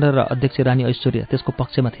राजा वीरेन्द्र र अध्यक्ष रानी ऐश्वर्या त्यसको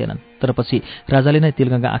पक्षमा थिएनन्, तर पछि राजाले नै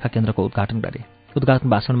तिलगङ्गा आँखा केन्द्रको उद्घाटन गरे। उद्घाटन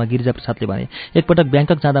भाषणमा गिरिजाप्रसादले भने, एकपटक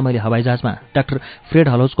ब्याङ्कक जाँदा मैले हवाईजहाजमा डाक्टर फ्रेड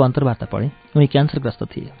हलोजको अन्तर्वार्ता पढेँ। उनी क्यान्सरग्रस्त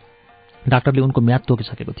थिए। डाक्टरले उनको म्याद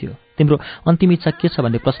तोकिसकेको थियो। तिम्रो अन्तिम इच्छा के छ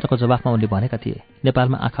भन्ने प्रश्नको जवाफमा उनले भनेका थिए,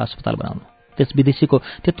 नेपालमा आँखा अस्पताल बनाउनु। त्यस विदेशीको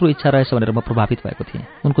त्यत्रो इच्छा रहेछ भनेर म प्रभावित भएको थिएँ।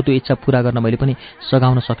 उनको त्यो इच्छा पूरा गर्न मैले पनि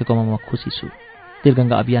सघाउन सकेकोमा म खुसी छु।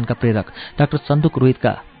 तिलगङ्गा अभियानका प्रेरक डाक्टर सन्दुक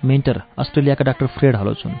रोहितका मेन्टर अस्ट्रेलियाका डाक्टर फ्रेड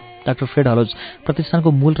हलोज हुन्। डाक्टर फ्रेड हलोज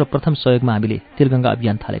प्रतिष्ठानको मूल र प्रथम सहयोगमा हामीले तिलगङ्गा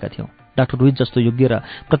अभियान थालेका थियौँ। डाक्टर रोहित जस्तो योग्य र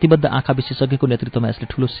प्रतिबद्ध आँखा विशेषज्ञको नेतृत्वमा यसले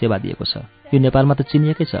ठूलो सेवा दिएको छ। यो नेपालमा त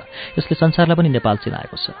चिनिएकै छ, यसले संसारलाई पनि नेपाल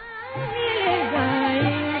चिनाएको छ।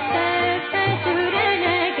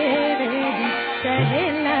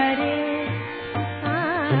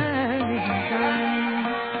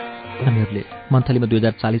 हामीहरूले मन्थलीमा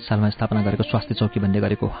 2040 सालमा स्थापना गरेको स्वास्थ्य चौकी भन्ने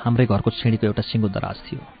गरेको हाम्रै घरको श्रेणीको एउटा सिङ्गो दराज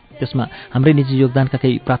थियो। त्यसमा हाम्रै निजी योगदानका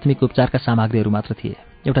केही प्राथमिक उपचारका सामग्रीहरू मात्र थिए।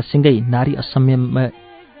 एउटा सिङ्गै नारी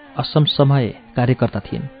असमसमय कार्यकर्ता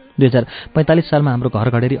थिइन्। 2045 सालमा हाम्रो घर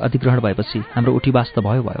घडेरी अधिग्रहण भएपछि हाम्रो उठीवास त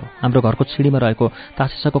भयो। हाम्रो घरको छिडीमा रहेको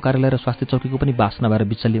तासेसको कार्यालय र स्वास्थ्य चौकीको पनि बास नभएर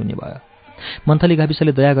बिचल्ली हुने भयो। मन्थली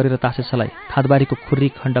गाविसले दया गरेर तासेसलाई खादबारीको खुर्री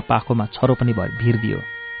खण्ड पाखोमा छरो पनि भिर दियो।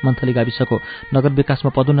 मन्थली गाविसको नगर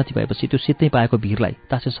विकासमा पदोन्नति भएपछि त्यो सित्तै पाएको भिरलाई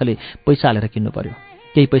तासेसले पैसा हालेर किन्नु पर्यो।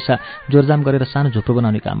 केही पैसा जोरजाम गरेर सानो झुप्रो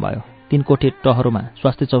बनाउने काम भयो। 3 कोठे टहरोमा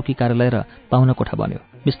स्वास्थ्य चौकी कार्यालय र पाहुना कोठा बन्यो।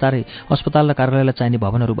 बिस्तारै अस्पताल र कार्यालयलाई चाहिने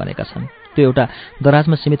भवनहरू बनेका छन्। त्यो एउटा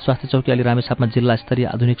दराजमा सीमित स्वास्थ्य चौकी अहिले रामेछापमा जिल्ला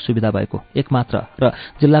स्तरीय आधुनिक सुविधा भएको एकमात्र र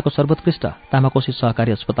जिल्लाको सर्वोत्कृष्ट तामाकोशी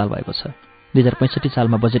सहकारी अस्पताल भएको छ। 2065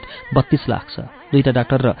 सालमा बजेट 32 लाख छ। 2टा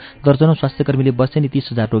डाक्टर र दर्जनौं स्वास्थ्यकर्मीले वर्षेनी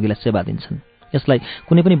 30,000 रोगीलाई सेवा दिन्छन्। यसलाई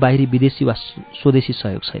कुनै पनि बाहिरी विदेशी वा स्वदेशी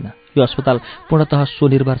सहयोग छैन। यो अस्पताल पूर्णतः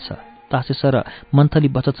स्वनिर्भर छ। तासेस र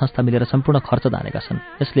मन्थली बचत संस्था मिलेर सम्पूर्ण खर्च धानेका छन्।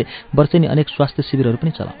 यसले वर्षेनी अनेक स्वास्थ्य शिविरहरू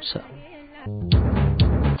पनि चलाउँछ।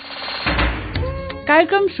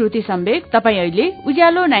 कार्यक्रम श्रुति सम्वेक तपाईँ अहिले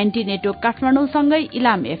उज्यालो 90 network काठमाडौँसँगै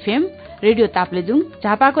Ilam FM, radio Taplejung,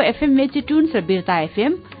 झापाको FM मेची-टुन्स र बिर्ता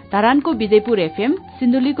एफएम, धरानको विजयपुर एफएम,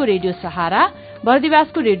 सिन्धुलीको रेडियो सहारा,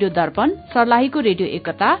 बर्दिवासको रेडियो दर्पण, सर्लाहीको रेडियो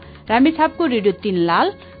एकता, रामेछापको radio Tinlal,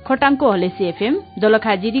 खोटाङको Halesi FM,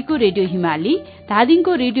 दोलखाजिरीको radio हिमाली,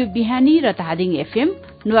 धादिङको रेडियो बिहानी र Dhading FM,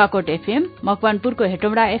 Nuwakot FM, मकवानपुरको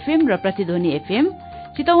Hetauda FM र प्रतिध्वनि एफएम,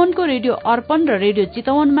 चितवनको रेडियो अर्पण र रेडियो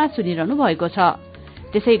चितवनमा सुनिरहनु भएको छ।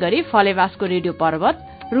 त्यसैगरी फलेवासको रेडियो पर्वत,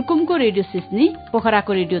 रुकुमको रेडियो सिस्नी,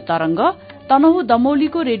 पोखराको रेडियो तरंग, तनहु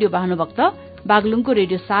दमौलीको रेडियो भानुभक्त, बागलुङको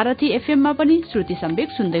रेडियो सारथी एफएममा पनि श्रुति सम्वेक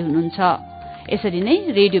सुन्दै हुनुहुन्छ। यसरी नै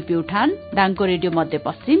रेडियो प्युठान, दाङको रेडियो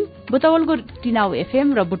मध्यपश्चिम, बुटवलको टिनाउ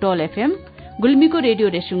एफएम र बुटवल एफएम, गुल्मीको रेडियो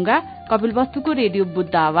रेसुङ्गा, कपिलवस्तुको रेडियो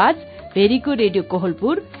बुद्ध आवाज, भेरीको radio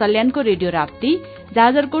Kohalpur, सल्यानको radio Rapti,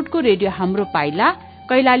 जाजरकोटको radio हाम्रो पाइला,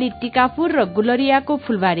 कैलाली टिकापुर र गुलरियाको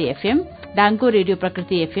फुलबारी एफएम, दाङको रेडियो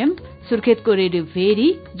प्रकृति FM, सुर्खेतको radio very,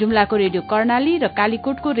 जुम्लाको radio Karnali र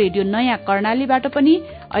कालीकोटको रेडियो नयाँ कर्णालीबाट पनि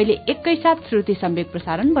अहिले एकैसाथ श्रुति सम्वेक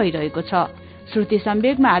प्रसारण भइरहेको छ। श्रुति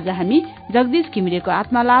सम्वेकमा आज हामी जगदीश घिमिरेको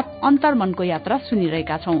आत्मालाप अन्तर्मनको यात्रा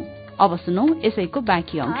सुनिरहेका छौं। अब सुनौ यसैको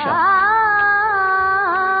बाँकी अंश।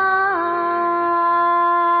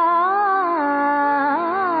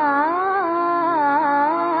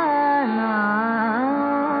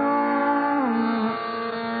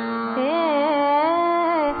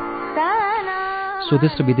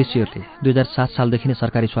 स्वदेश र विदेशीहरूले 2007 सालदेखि नै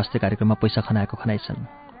सरकारी स्वास्थ्य कार्यक्रममा पैसा खनाएको खनाइ छन्।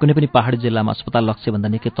 कुनै पनि पहाडी जिल्लामा अस्पताल लक्ष्यभन्दा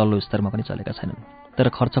निकै तल्लो स्तरमा पनि चलेका छैनन्। तर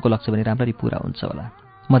खर्चको लक्ष्य पनि राम्ररी पूरा हुन्छ होला।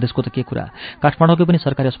 मधेसको त के कुरा, काठमाडौँकै पनि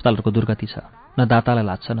सरकारी अस्पतालहरूको दुर्गति छ। न दातालाई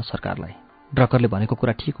लाग्छ न सरकारलाई। ड्रकरले भनेको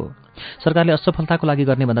कुरा ठिक हो। सरकारले असफलताको लागि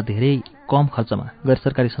गर्ने भन्दा धेरै कम खर्चमा गैर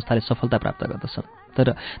सरकारी संस्थाले सफलता प्राप्त गर्दछन्।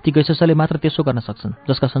 तर ती गैर संस्थाले मात्र त्यसो गर्न सक्छन्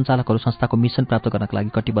जसका सञ्चालकहरू संस्थाको मिसन प्राप्त गर्नका लागि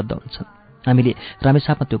कटिबद्ध हुन्छन्। हामीले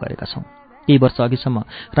रामेछापमा त्यो गरेका छौं। केही वर्ष अघिसम्म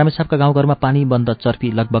रामेछापका गाउँघरमा पानी बन्द चर्पी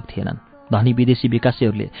लगभग थिएनन्। धनी विदेशी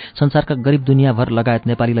विकासीहरूले संसारका गरिब दुनियाँभर लगायत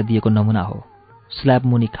नेपालीलाई दिएको नमुना हो। स्ल्याब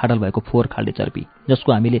मुनि खाडल भएको फोहोर खाल्डे चर्पी,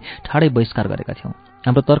 जसको हामीले ठाडै बहिष्कार गरेका थियौं।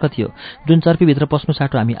 हाम्रो तर्क थियो, जुन चर्पीभित्र पस्नु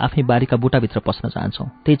साटो हामी आफ्नै बारीका बुटाभित्र पस्न चाहन्छौं,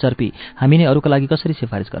 त्यही चर्पी हामी नै अरूका लागि कसरी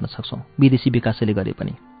सिफारिस गर्न सक्छौं, विदेशी विकासले गरे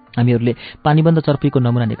पनि। हामीहरूले पानीबन्द चर्पीको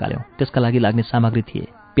नमुना निकाल्यौं। त्यसका लागि लाग्ने सामग्री थिए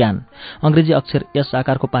प्यान, अंग्रेजी अक्षर एस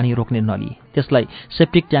आकारको पानी रोक्ने नली, त्यसलाई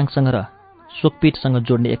सेप्टिक ट्याङ्कसँग र सोकपिटसँग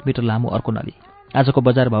जोड्ने 1 मिटर लामो अर्को नली। आजको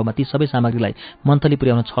बजार भावमा ती सबै सामग्रीलाई मन्थली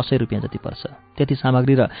पुर्याउन 600 रुपियाँ जति पर्छ। त्यति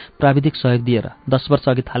सामग्री र प्राविधिक सहयोग दिएर 10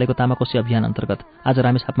 वर्ष अघि थालेको तामाकोशी अभियान अन्तर्गत आज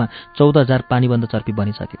रामेछापमा 14,000 पानीबन्द चर्पी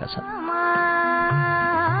बनिसकेका छन्।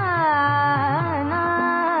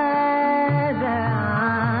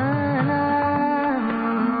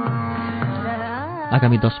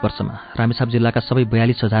 आगामी 10 वर्षमा रामेछाप जिल्लाका सबै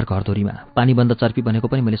 42,000 घरधुरीमा पानीबन्द चर्पी बनेको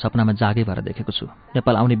पनि मैले सपनामा जागै भएर देखेको छु।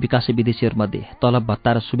 नेपाल आउने विकासे विदेशीहरूमध्ये तलब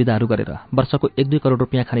भत्ता र सुविधाहरू गरेर वर्षको 1-2 करोड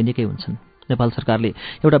रुपियाँ खाने निकै हुन्छन्। नेपाल सरकारले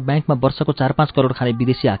एउटा ब्याङ्कमा वर्षको 4-5 करोड खाने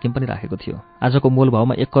विदेशी हाकिम पनि राखेको थियो। आजको मोल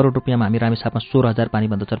भावमा 1 करोड रुपियाँमा हामी रामेछापमा 16,000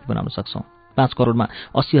 पानीबन्द चर्पी बनाउन सक्छौं। 5 करोडमा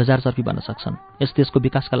 80,000 चर्पी बन्न सक्छन्। यस देशको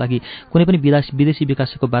विकासका लागि कुनै पनि विदेशी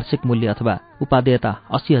विकासीको वार्षिक मूल्य अथवा उपादेयता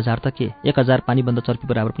 80,000 त के 1,000 पानीबन्द चर्पी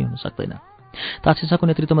बराबर पनि हुन सक्दैन। तासेसाको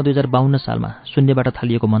नेतृत्वमा 2052 सालमा शून्यबाट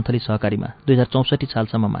थालिएको मन्थली सहकारीमा 2064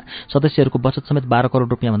 सालसम्ममा सदस्यहरूको बचत समेत 12 करोड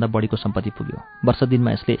रुपियाँभन्दा बढीको सम्पत्ति पुग्यो। वर्ष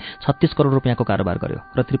दिनमा यसले 36 करोड रुपियाँको कारोबार गर्यो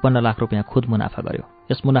र 53 लाख रुपियाँ खुद मुनाफा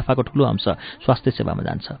गर्यो। यस मुनाफाको ठूलो अंश स्वास्थ्य सेवामा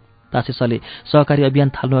जान्छ। तासेसले सहकारी अभियान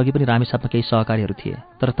थाल्नु अघि पनि रामेछापमा केही सहकारीहरू थिए,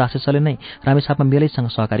 तर तासेसले नै रामेछापमा मेलैसँग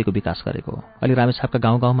सहकारीको विकास गरेको हो। अहिले रामेछापका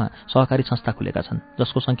गाउँ-गाउँमा सहकारी संस्था खुलेका छन्,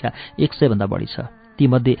 जसको संख्या 100 भन्दा बढी छ।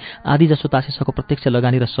 तीमध्ये आधी जसो तासेसको प्रत्यक्ष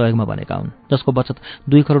लगानी र सहयोगमा बनेका हुन्, जसको बचत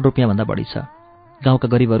 2 करोड रुपियाँ भन्दा बढी छ। गाउँका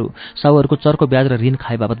गरिबहरू साहुहरूको चर्को ब्याज र ऋण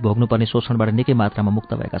खाए बापत भोग्नुपर्ने शोषणबाट निकै मात्रामा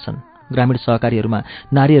मुक्त भएका छन्। ग्रामीण सहकारीहरूमा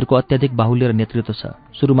नारीहरूको अत्याधिक बाहुल्य र नेतृत्व छ।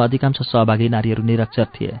 सुरुमा अधिकांश सहभागी नारीहरू निरक्षर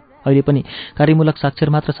थिए। अहिले पनि कार्यमूलक साक्षर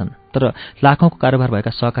मात्र छन्, तर लाखौंको कारोबार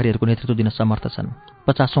भएका सहकारीहरूको नेतृत्व दिन समर्थ छन्।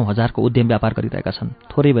 50औं हजारको उद्यम व्यापार गरिरहेका छन्।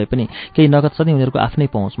 थोरै भए पनि केही नगद सधैँ उनीहरूको आफ्नै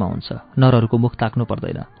पहुँचमा हुन्छ। नरहरूको मुख ताक्नु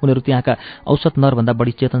पर्दैन। उनीहरू त्यहाँका औसत नरभन्दा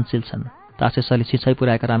बढी चेतनशील छन्। तासेसले सिँचाइ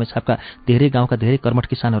पुर्याएका रामेछापका धेरै गाउँका धेरै कर्मठ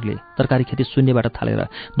किसानहरूले तरकारी खेती शून्यबाट थालेर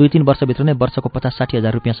 2-3 वर्षभित्र नै वर्षको 50-60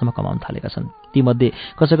 हजार रुपियाँसम्म कमाउन थालेका छन्।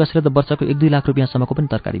 तीमध्ये कसैले त वर्षको 1-2 लाख रुपियाँसम्मको पनि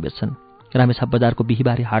तरकारी बेच्छन्। रामेछाप बजारको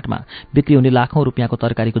बिहीबारी हाटमा बिक्री हुने लाखौं रुपियाँको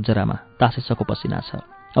तरकारीको जरामा तासेसको पसिना छ।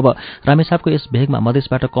 अब रामेछापको यस भेगमा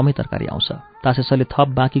मधेसबाट कमै तरकारी आउँछ। तासेसले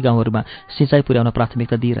थप बाँकी गाउँहरूमा सिँचाइ पुर्याउन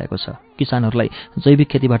प्राथमिकता दिइरहेको छ। किसानहरूलाई जैविक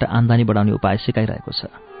खेतीबाट आम्दानी बढाउने उपाय सिकाइरहेको छ।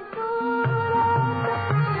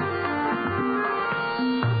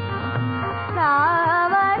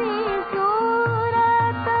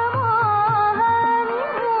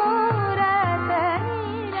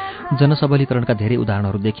 जनसबलीकरणका धेरै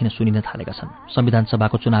उदाहरणहरू देखिन सुनिन थालेका छन्। संविधान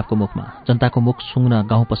सभाको चुनावको मुखमा जनताको मुख सुँग्न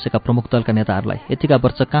गाउँ पसेका प्रमुख दलका नेताहरूलाई यतिका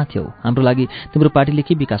वर्ष कहाँ थियौ? हाम्रो लागि तिम्रो पार्टीले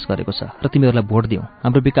के विकास गरेको छ र तिमीहरूलाई भोट दियौ?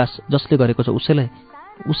 हाम्रो विकास जसले गरेको छ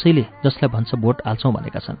उसैले जसलाई भन्छ भोट हाल्छौँ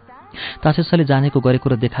भनेका छन्। तासेसले जानेको गरेको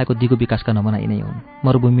र देखाएको दिगो विकासका नमुना यिनै हुन्।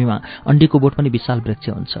 मरुभूमिमा अण्डीको बोट पनि विशाल वृक्ष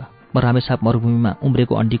हुन्छ। म रामेछाप मरुभूमिमा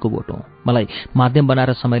उम्रेको अण्डीको बोट हुँ। मलाई माध्यम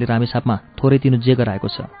बनाएर समयले रामेछापमा थोरै तिनु जे गराएको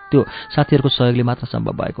छ त्यो साथीहरूको सहयोगले मात्र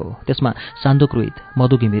सम्भव भएको हो। त्यसमा सान्दुक रोहित,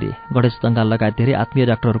 मधु घिमिरे, गणेश दङ्गाल लगायत धेरै आत्मीय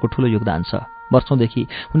डाक्टरहरूको ठूलो योगदान छ।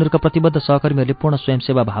 वर्षौंदेखि उनीहरूका प्रतिबद्ध सहकर्मीहरूले पूर्ण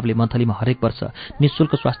स्वयंसेवा भावले मन्थलीमा हरेक वर्ष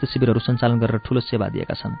निःशुल्क स्वास्थ्य शिविरहरू सञ्चालन गरेर ठूलो सेवा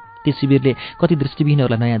दिएका छन्। ती शिविरले कति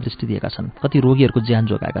दृष्टिविहीनहरूलाई नयाँ दृष्टि दिएका छन्, कति रोगीहरूको ज्यान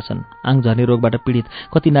जोगाएका छन्। आङ झर्ने रोगबाट पीडित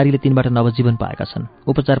कति नारीले तिनबाट नवजीवन पाएका छन्।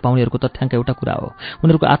 उपचार पाउनेहरूको तथ्याङ्क एउटा कुरा हो,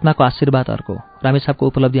 उनीहरूको आत्माको आशीर्वाद अर्को। रामेछापको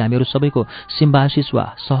उपलब्धि हामीहरू सबैको सिम्बायोसिस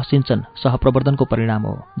वा सहसिञ्चन सहप्रवर्धनको परिणाम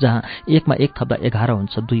हो, जहाँ 1 मा 1 थप्दा 11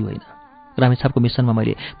 हुन्छ, 2 होइन। रामेछापको मिसनमा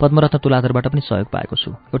मैले पद्मरत्न तुलाधरबाट पनि सहयोग पाएको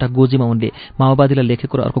छु। एउटा गोजीमा उनले माओवादीलाई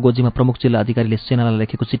लेखेको र अर्को गोजीमा प्रमुख जिल्ला अधिकारीले सेनालाई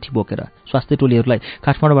लेखेको चिठी बोकेर स्वास्थ्य टोलीहरूलाई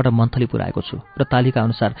काठमाडौँबाट मन्थली पुर्याएको छु र तालिका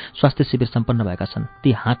अनुसार स्वास्थ्य शिविर सम्पन्न भएका छन्। ती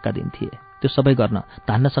हाँकका दिन थिए। त्यो सबै गर्न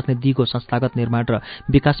धान्न सक्ने दिगो संस्थागत निर्माण र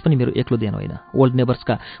विकास पनि मेरो एक्लो देन होइन। ओल्ड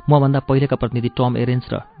नेबर्सका मभन्दा पहिलेका प्रतिनिधि टम एरेन्ज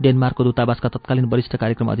र डेनमार्कको दूतावासका तत्कालीन वरिष्ठ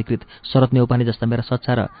कार्यक्रम अधिकृत शरद नेउपाने जस्ता मेरा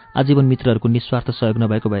सच्चा र आजीवन मित्रहरूको निस्वार्थ सहयोग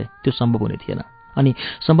नभएको भए त्यो सम्भव हुने थिएन। अनि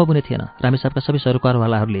सम्भव हुने थिएन रामेछापका सबै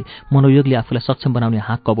सरकारवालाहरूले मनोयोगले आफूलाई सक्षम बनाउने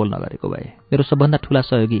हाँक कबोल नगरेको भए। मेरो सबभन्दा ठूला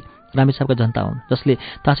सहयोगी रामेछापका जनता हुन्, जसले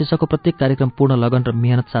तासेसको प्रत्येक कार्यक्रम पूर्ण लगन र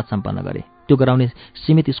मेहनत साथ सम्पन्न गरे। त्यो गराउने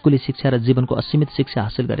सीमित स्कुली शिक्षा र जीवनको असीमित शिक्षा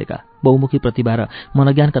हासिल गरेका बहुमुखी प्रतिभा र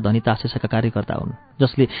मनोज्ञानका धनी तासेसका कार्यकर्ता हुन्,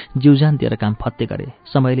 जसले जीवज्यान दिएर काम फत्ते गरे।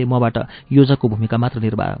 समयले मबाट योजकको भूमिका मात्र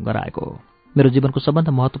निर्वाह गराएको हो। मेरो जीवनको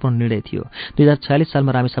सबभन्दा महत्त्वपूर्ण निर्णय थियो 2046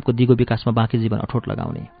 सालमा रामेछापको दिगो विकासमा बाँकी जीवन अठोट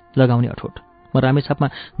लगाउने अठोट। म रामेछापमा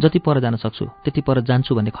जति पर जान सक्छु त्यति पर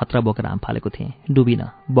जान्छु भन्ने खतरा बोकेर हाम फालेको थिएँ।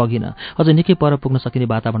 डुबिन, बगिन, अझ निकै पर पुग्न सकिने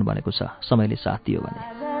वातावरण बनेको छ, समयले साथ दियो भने।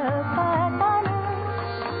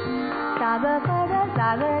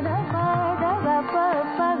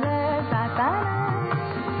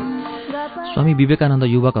 स्वामी विवेकानन्द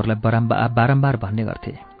युवकहरूलाई बारम्बार भन्ने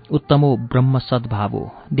गर्थे, उत्तमो ब्रह्म सद्भावो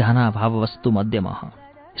ध्यानाभाव वस्तु मध्यमः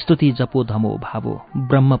स्तुति जपो धमो भावो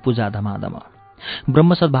ब्रह्म पूजा धमाधम।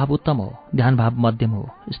 ब्रह्म सद्भाव उत्तम हो, ध्यान भाव मध्यम हो,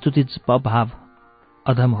 स्तुति भाव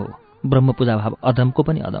अधम हो, ब्रह्म पूजा भाव अधमको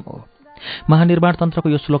पनि अधम हो। महानिर्वाण तन्त्रको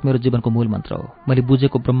यो श्लोक मेरो जीवनको मूल मन्त्र हो। मैले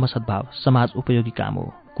बुझेको ब्रह्म सद्भाव समाज उपयोगी काम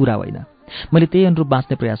हो, कुरा होइन। मैले त्यही अनुरूप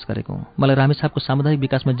बाँच्ने प्रयास गरेको हुँ। मलाई रामेछापको सामुदायिक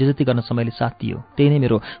विकासमा जे जति गर्न समयले साथ दियो त्यही नै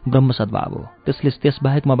मेरो ब्रह्म सद्भाव हो।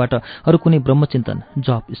 त्यसबाहेक मबाट अरू कुनै ब्रह्मचिन्तन,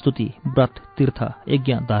 जप, स्तुति, व्रत, तीर्थ,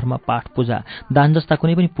 यज्ञ, धर्म, पाठ, पूजा, दान जस्ता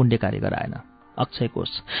कुनै पनि पुण्य कार्य गराएन। अक्षय कोष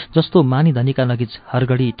जस्तो मानी धनीका नगिज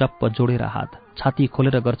हरघडी टप्प जोडेर हात, छाती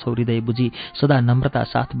खोलेर गर्छौ हृदय बुझी सदा नम्रता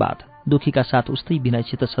साथ बात, दुखीका साथ उस्तै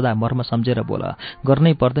विनयसित सदा मर्म सम्झेर बोल,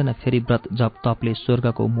 गर्नै पर्दैन फेरि व्रत जप तपले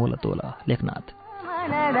स्वर्गको मोल तोल। लेखनाथ।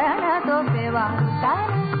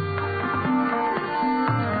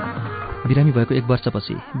 बिरामी भएको 1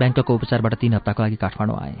 वर्षपछि ब्याङ्कको उपचारबाट 3 हप्ताको लागि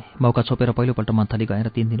काठमाडौँ आएँ। मौका छोपेर पहिलोपल्ट मन्थली गएर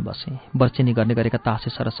 3 दिन बसेँ। वर्चेनी गर्ने गरेका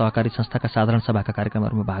तासेस र सहकारी संस्थाका साधारण सभाका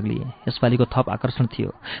कार्यक्रमहरूमा भाग लिएँ। यसपालिको थप आकर्षण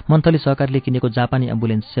थियो मन्थली सहकारीले किनेको जापानी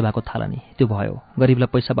एम्बुलेन्स सेवाको थालनी। त्यो भयो। गरिबलाई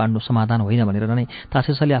पैसा बाँड्नु समाधान होइन भनेर नै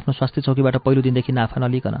तासेसले आफ्नो स्वास्थ्य चौकीबाट पहिलो दिनदेखि नाफा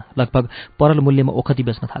नलिकन लगभग परल मूल्यमा ओखती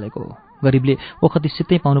बेच्न थालेको हो। गरिबले ओखती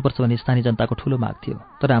सित्तै पाउनुपर्छ भन्ने स्थानीय जनताको ठूलो माग थियो।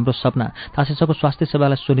 तर हाम्रो सपना तासेसको स्वास्थ्य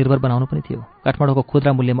सेवालाई स्वनिर्भर बनाउनु पनि थियो। काठमाडौँको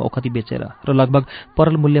खुद्रा मूल्यमा ओखती बेचेर र लगभग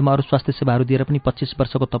परल मूल्यमा अरू स्वास्थ्य सेवाहरू दिएर पनि 25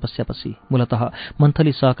 वर्षको तपस्यापछि मूलतः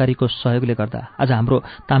मन्थली सहकारीको सहयोगले गर्दा आज हाम्रो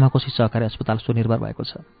तामाकोशी सहकारी अस्पताल स्वनिर्भर भएको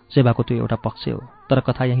छ। सेवाको त्यो एउटा पक्ष हो, तर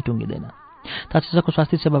कथा यहीँ टुङ्गिँदैन। तासिसको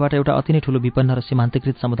स्वास्थ्य सेवाबाट एउटा अति नै ठूलो विपन्न र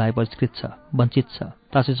सीमान्तकृत समुदाय बहिष्कृत छ, वञ्चित छ।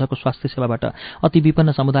 तासिसको स्वास्थ्य सेवाबाट अति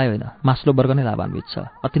विपन्न समुदाय होइन, मास्लो वर्ग नै लाभान्वित छ।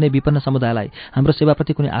 अति नै विपन्न समुदायलाई हाम्रो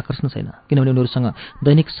सेवाप्रति कुनै आकर्षण छैन, किनभने उनीहरूसँग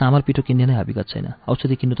दैनिक चामल पिठो किन्ने नै हविगत छैन।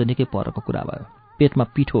 औषधि किन्नु त निकै परको कुरा भयो। पेटमा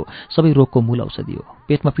पिठो सबै रोगको मूल औषधि हो।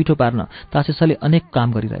 पेटमा पिठो पार्न तासिसले अनेक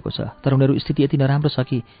काम गरिरहेको छ, तर उनीहरू स्थिति यति नराम्रो छ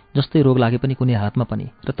कि जस्तै रोग लागे पनि कुनै हालतमा पनि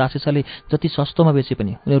र तासिसले जति सस्तोमा बेचे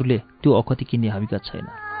पनि उनीहरूले त्यो औषधि किन्ने हविगत छैन।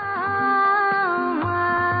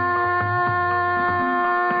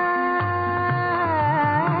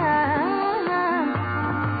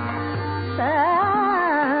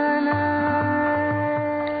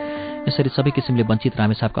 यसरी सबै किसिमले वञ्चित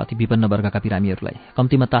रामेछापका अति विपन्न वर्गका बिरामीहरूलाई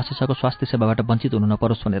कम्तीमा तासिसको स्वास्थ्य सेवाबाट वञ्चित हुनु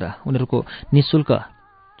नपरोस् भनेर उनीहरूको निःशुल्क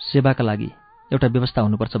सेवाका लागि एउटा व्यवस्था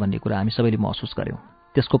हुनुपर्छ भन्ने कुरा हामी सबैले महसुस गर्यौं।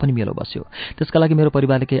 त्यसको पनि मेलो बस्यो। त्यसका लागि मेरो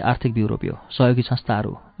परिवारले केही आर्थिक बिउ रोप्यो। सहयोगी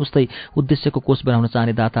संस्थाहरू, उस्तै उद्देश्यको कोष बनाउन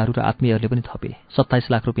चाहने दाताहरू र आत्मीयहरूले पनि थपे।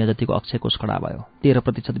 27 लाख रुपियाँ जतिको अक्षय कोष खडा भयो।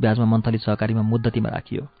 13% ब्याजमा मन्थली सहकारीमा मुद्दतीमा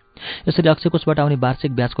राखियो। यसरी अक्षय कोषबाट आउने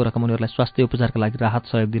वार्षिक ब्याजको रकम उनीहरूलाई स्वास्थ्य उपचारका लागि राहत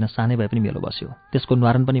सहयोग दिन सानै भए पनि मेलो बस्यो। त्यसको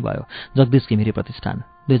न्वारण पनि भयो जगदीश घिमिरे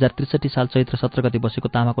प्रतिष्ठान। 2063 साल चैत्र 17 गते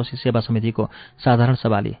बसेको तामाकोशी सेवा समितिको साधारण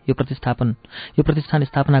सभाले यो प्रतिष्ठान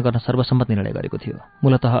स्थापना गर्न सर्वसम्मत निर्णय गरेको थियो।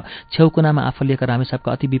 मूलतः छेउकुनामा आफलिएका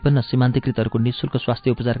रामेछापका अति विपन्न सीमान्तकृतहरूको निःशुल्क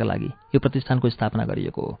स्वास्थ्य उपचारका लागि यो प्रतिष्ठानको स्थापना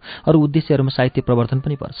गरिएको हो। अरू उद्देश्यहरूमा साहित्य प्रवर्धन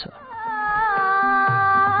पनि पर्छ।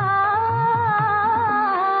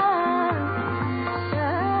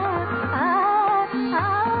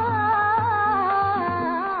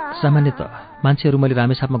 सामान्यतः मान्छेहरू मैले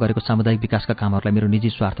रामेछापमा गरेको सामुदायिक विकासका कामहरूलाई मेरो निजी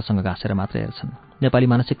स्वार्थसँग घाँसेर मात्र हेर्छन्। नेपाली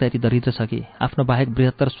मानसिकता यति दरिद्र छ कि आफ्नो बाहेक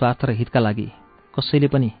बृहत्तर स्वार्थ र हितका लागि कसैले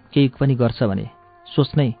पनि केही पनि गर्छ भने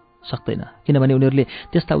सोच्नै सक्दैन, किनभने उनीहरूले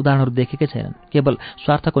त्यस्ता उदाहरणहरू देखेकै छैनन्। केवल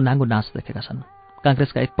स्वार्थको नाङ्गो नाच देखेका छन्।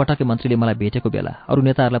 कांग्रेसका एक पटके मन्त्रीले मलाई भेटेको बेला अरू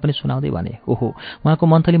नेताहरूलाई पनि सुनाउँदै भने, ओहो, उहाँको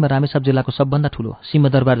मन्थलीमा रामेछाप जिल्लाको सबभन्दा ठूलो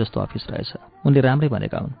सिंहदरबार जस्तो अफिस रहेछ। उनले राम्रै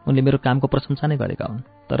भनेका हुन्, उनले मेरो कामको प्रशंसा नै गरेका हुन्।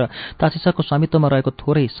 तर तासिसको स्वामित्वमा रहेको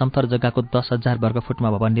थोरै समथर जग्गाको 10,000 वर्गफुटमा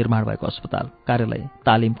भवन निर्माण भएको अस्पताल, कार्यालय,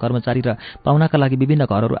 तालिम, कर्मचारी र पाहुनाका लागि विभिन्न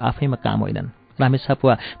घरहरू आफैमा काम होइनन्। रामेछाप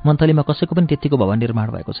वा मन्थलीमा कसैको पनि त्यतिको भवन निर्माण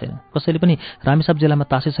भएको छैन। कसैले पनि रामेछाप जिल्लामा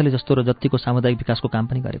तासिसले जस्तो र जतिको सामुदायिक विकासको काम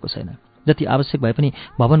पनि गरेको छैन। जति आवश्यक भए पनि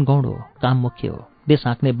भवन गौण हो, काम मुख्य हो। देश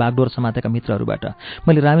हाँक्ने बागडोर समातेका मित्रहरूबाट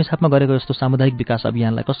मैले रामेछापमा गरेको जस्तो सामुदायिक विकास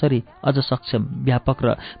अभियानलाई कसरी अझ सक्षम, व्यापक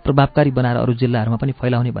र प्रभावकारी बनाएर अरू जिल्लाहरूमा पनि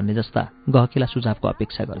फैलाउने भन्ने जस्ता गहकिला सुझावको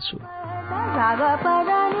अपेक्षा गर्छु।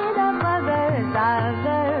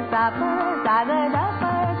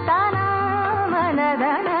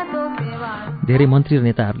 धेरै मन्त्री र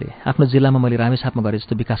नेताहरूले आफ्नो जिल्लामा मैले रामेछापमा गरे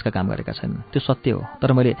जस्तो विकासका काम गरेका छैनन्। त्यो सत्य हो,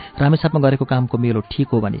 तर मैले रामेछापमा गरेको कामको मेलो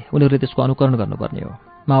ठिक हो भने उनीहरूले त्यसको अनुकरण गर्नुपर्ने हो।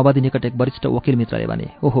 माओवादी निकट एक वरिष्ठ वकिल मित्रले भने,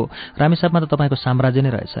 ओहो, रामेछापमा त तपाईँको साम्राज्य नै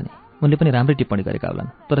रहेछ नि। उनले पनि राम्रै टिप्पणी गरेका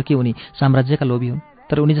होलान्, तर के उनी साम्राज्यका लोभी हुन्?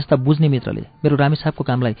 तर उनी जस्ता बुझ्ने मित्रले मेरो रामेछापको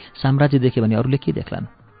कामलाई साम्राज्य देखे भने अरूले के देख्लान्?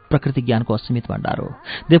 प्रकृति ज्ञानको असीमित भण्डार हो।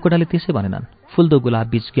 देवकोटाले त्यसै भनेनन्, फुल्दो गुलाब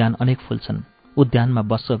बीच ज्ञान अनेक फुल्छन्, उद्यानमा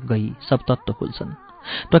बस गई सब तत्त्व खुल्छन्।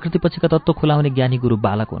 प्रकृतिपछिका तत्त्व खुलाउने ज्ञानी गुरु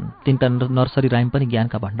बालक हुन्। तिनका नर्सरी राइम पनि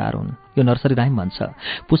ज्ञानका भण्डार हुन्। यो नर्सरी राइम भन्छ,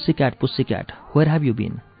 पुस्सी CAT, where have you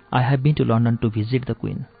been? I have been to London to visit the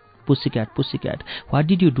queen. पुस्सी CAT, what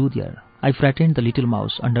did you do their? I फ्राइटेन्ड the little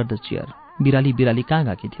mouse under the chair. बिराली कहाँ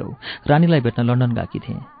गएकी थियौ? रानीलाई भेट्न लन्डन गएकी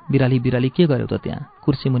थिएँ। बिराली के गर्यौ त त्यहाँ?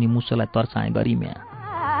 कुर्सी मुनि मुसोलाई तर्साएँ गरिम्या।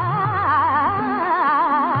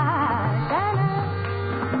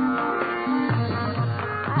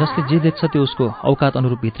 जसले जे देख्छ त्यो उसको औकात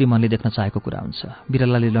अनुरूप भित्री मनले देख्न चाहेको कुरा हुन्छ।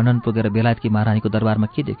 बिरालाले लन्डन पुगेर बेलायतकी महारानीको दरबारमा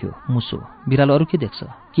के देख्यो? मुसो। बिरालो अरू के देख्छ?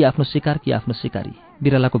 कि आफ्नो शिकार कि आफ्नो शिकारी?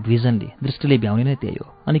 बिरालाको भिजनले, दृष्टिले भ्याउने नै त्यही हो।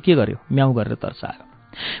 अनि के गर्यो? म्याउ गरेर तर्सायो।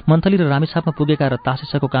 मन्थली र रामेछापमा पुगेका र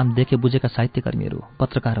तासिसको काम देखे बुझेका साहित्यकर्मीहरू,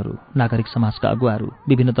 पत्रकारहरू, नागरिक समाजका अगुवाहरू,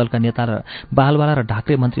 विभिन्न दलका नेता र बालवाला र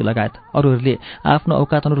ढाक्रे मन्त्री लगायत अरूहरूले आफ्नो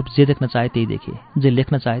औकात अनुरूप जे देख्न चाहे त्यही देखे, जे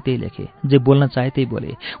लेख्न चाहे त्यही लेखे, जे बोल्न चाहे त्यही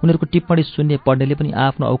बोले। उनीहरूको टिप्पणी सुन्ने पढ्नेले पनि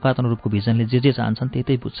आफ्नो औकात अनुरूपको भिजनले जे चाहन्छन्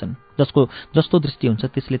त्यही बुझ्छन्। जसको जस्तो दृष्टि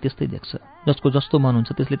हुन्छ त्यसले त्यस्तै देख्छ, जसको जस्तो मन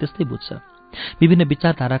हुन्छ त्यसले त्यस्तै बुझ्छ। विभिन्न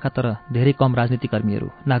विचारधाराका तर धेरै कम राजनीतिकर्मीहरू,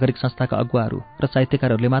 नागरिक संस्थाका अगुवाहरू र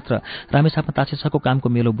साहित्यकारहरूले मात्र रामेछापमा तासिसको कामको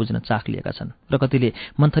मेलो बुझ्न चाख लिएका छन् र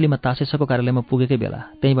कतिले मन्थलीमा तासिसको कार्यालयमा पुगेकै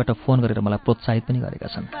बेला त्यहीँबाट फोन गरेर मलाई प्रोत्साहित पनि गरेका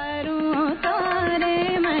छन्।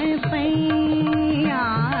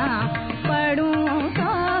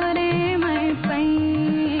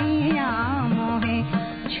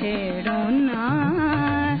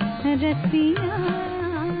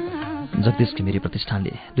 जगदीश घिमिरे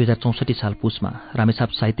प्रतिष्ठानले 2064 साल पुसमा रामेछाप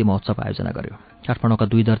साहित्य महोत्सव आयोजना गर्यो। काठमाडौँका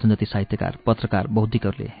 2 दर्जन जति साहित्यकार, पत्रकार,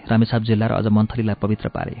 बौद्धिकहरूले रामेछाप जिल्ला र अझ मन्थलीलाई पवित्र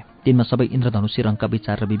पारे। तिनमा सबै इन्द्रधनुषी रङका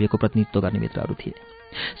विचार र विवेकको प्रतिनिधित्व गर्ने मित्रहरू थिए।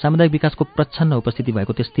 सामुदायिक विकासको प्रच्छन्न उपस्थिति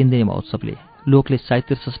भएको त्यस 3 दिने महोत्सवले लोकले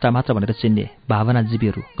साहित्य स्रष्टा मात्र भनेर चिन्ने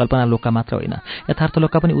भावनाजीवीहरू, कल्पना लोकका मात्र होइन यथार्थ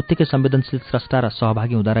लोकका पनि उत्तिकै संवेदनशील स्रष्टा र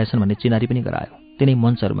सहभागी हुँदा रहेछन् भन्ने चिनारी पनि गरायो। तिनै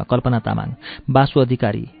मञ्चहरूमा कल्पना तामाङ, बासु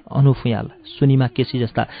अधिकारी, अनु फुयाल, सुनिमा केसी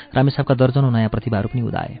जस्ता रामेछापका दर्जनौं नयाँ प्रतिभाहरू पनि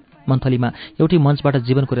उदाए। मन्थलीमा एउटै मञ्चबाट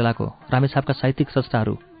जीवन कोरेलाको रामेछापका साहित्यिक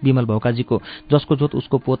स्रष्टाहरू विमल भौकाजीको जसको जोत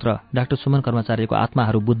उसको पोत र डाक्टर सुमन कर्मचारीको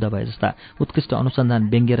आत्माहरू बुद्ध भए जस्ता उत्कृष्ट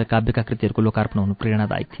अनुसन्धान, व्यङ्ग्य र काव्यका कृतिहरूको लोकार्पण हुनु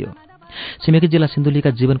प्रेरणादायक थियो। छिमेकी जिल्ला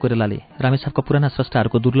सिन्धुलीका जीवन कोरेलाले रामेछापका पुराना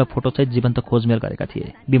स्रष्टाहरूको दुर्लभ फोटोसहित जीवन्त खोजमेल गरेका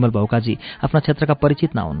थिए। विमल भौकाजी आफ्ना क्षेत्रका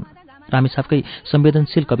परिचित नहुन्। रामेछापकै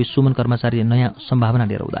संवेदनशील कवि सुमन कर्मचारीले नयाँ सम्भावना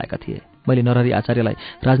लिएर उदाएका थिए। मैले नरहरी आचार्यलाई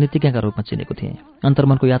राजनीतिज्ञका रूपमा चिनेको थिएँ।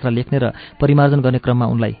 अन्तर्मनको यात्रा लेख्ने र परिमार्जन गर्ने क्रममा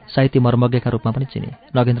उनलाई साहित्य मर्मज्ञका रूपमा पनि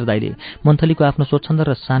चिने। नगेन्द्र दाईले मन्थलीको आफ्नो स्वच्छन्द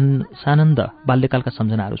र सानन्द बाल्यकालका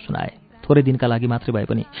सम्झनाहरू सुनाए। थोरै दिनका लागि मात्रै भए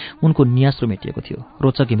पनि उनको नियास्रो मेटिएको थियो।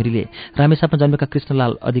 रोचक घिमिरेले रामेछापमा जन्मेका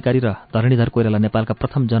कृष्णलाल अधिकारी र धरणीधर कोइराला नेपालका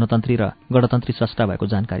प्रथम जनतन्त्री र गणतन्त्री स्रष्टा भएको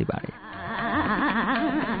जानकारी बाँडे।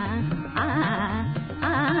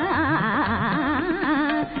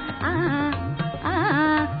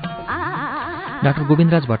 डाक्टर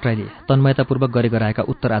गोविन्दराज भट्टराईले तन्मयतापूर्वक गरे गराएका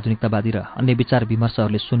उत्तर आधुनिकतावादी र अन्य विचार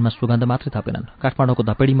विमर्शहरूले सुनमा सुगन्ध मात्रै थपेनन्। काठमाडौँको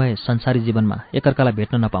धपेडीमय संसारी जीवनमा एकअर्कालाई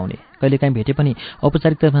भेट्न नपाउने, कहिलेकाहीँ भेटे पनि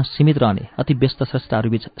औपचारिकतामा सीमित रहने अति व्यस्त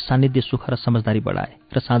स्रष्टाहरूबीच सान्निध्य, सुख र समझदारी बढाए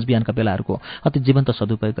र साँझ बिहानका बेलाहरूको अति जीवन्त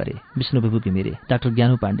सदुपयोग गरे। विष्णुविभू घिमिरे, डाक्टर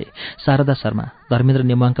ज्ञानु पाण्डे, शारदा शर्मा, धर्मेन्द्र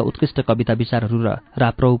नेमुवाङका उत्कृष्ट कविता विचारहरू र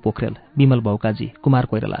राप्रभु पोखरेल, विमल भौकाजी, कुमार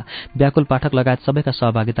कोइराला, व्याकुल पाठक लगायत सबैका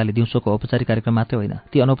सहभागिताले दिउँसोको औपचारिक कार्यक्रम मात्रै होइन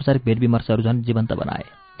ती अनौपचारिक भेट विमर्शहरू झन् जीवन्त बनाए।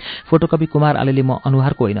 फोटोकपी कुमार आलेले म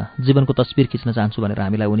अनुहारको होइन जीवनको तस्बिर खिच्न चाहन्छु भनेर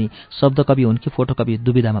हामीलाई उनी शब्दकवि हुन् कि फोटोकवि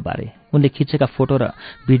दुविधामा पारे। उनले खिचेका फोटो र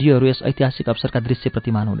भिडियोहरू यस ऐतिहासिक अवसरका दृश्य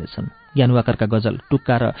प्रतिमान हुनेछन्। ज्ञानुवाकरका गजल,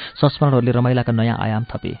 टुक्का र संस्मरणहरूले रमाइलाका नयाँ आयाम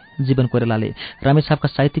थपे। जीवन कोइरालाले रामेछापका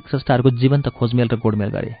साहित्यिक स्रष्टाहरूको जीवन्त खोजमेल र गोडमेल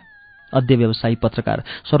गरे। अध्य व्यवसायी पत्रकार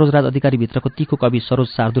सरोजराज अधिकारीभित्रको तीखो कवि सरोज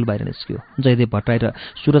शार्दुल बाहिर निस्क्यो। जयदेव भट्टराई र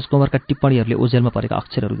सूरज कुँवरका टिप्पणीहरूले ओझेलमा परेका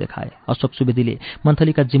अक्षरहरू देखाए। अशोक सुवेदीले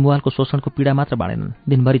मन्थलीका जिम्वालको शोषणको पीडा मात्र बाँडेनन्,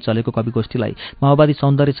 दिनभरि चलेको कविगोष्ठीलाई माओवादी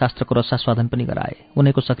सौन्दर्य शास्त्रको रसास्वादन पनि गराए।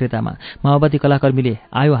 उनैको सक्रियतामा माओवादी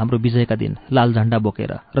कलाकर्मीले आयो हाम्रो विजयका दिन लाल झण्डा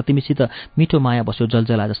बोकेर र तिमीसित मिठो माया बस्यो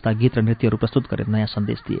जलजला जस्ता गीत र नृत्यहरू प्रस्तुत गरेर नयाँ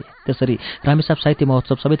सन्देश दिए। त्यसरी रामेछाप साहित्य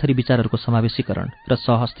महोत्सव सबै थरी विचारहरूको समावेशीकरण र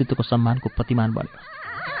सह-अस्तित्वको सम्मानको प्रतिमान बन्यो।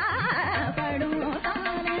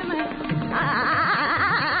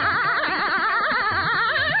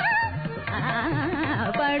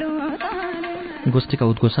 गोष्ठीका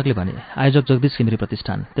उद्घोषकले भने, आयोजक जगदीश घिमिरे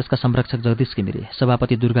प्रतिष्ठान, त्यसका संरक्षक जगदीश घिमिरे,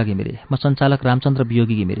 सभापति दुर्गा घिमिरे, म सञ्चालक रामचन्द्र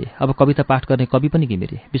वियोगी घिमिरे, अब कविता पाठ गर्ने कवि पनि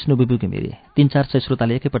घिमिरे, विष्णुविभू घिमिरे। 300-400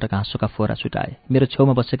 श्रोताले एकैपटक हाँसोका फोहरा छुटाए। मेरो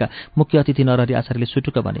छेउमा बसेका मुख्य अतिथि नरहरी आचार्यले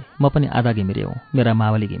सुटुक्क भने, म पनि आधा घिमिरे हुँ, मेरा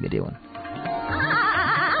मावली घिमिरे हुन्।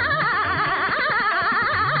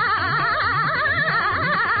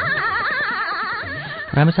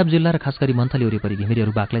 रामेछाप जिल्ला र खास गरी मन्थली वरिपरि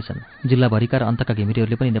घिमिरेहरू बाक्लै छन्। जिल्लाभरिका र अन्तका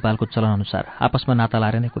घिमिरेहरूले पनि नेपालको चलनअनुसार आपसमा नाता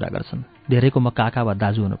लाएर नै कुरा गर्छन्। धेरैको म काका वा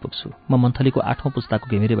दाजु हुन पुग्छु। म मन्थलीको 8औं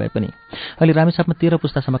पुस्ताको घिमिरे भए पनि अहिले रामेछापमा 13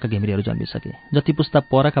 पुस्तासम्मका घिमिरेहरू जन्मिसके। जति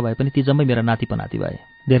पुस्ता परका भए पनि ती जम्मै मेरा नाति पनाति भए।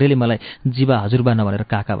 धेरैले मलाई जीवा हजुरबा नभनेर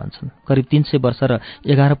काका भन्छन्। करिब 300 वर्ष र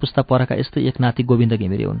 11 पुस्ता परका यस्तै एक नाति गोविन्द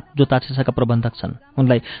घिमिरे हुन्, जो ताछेसाका प्रबन्धक छन्।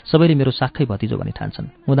 उनलाई सबैले मेरो साखै भतिजो भनी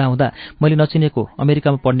ठान्छन्। हुँदा मैले नचिनेको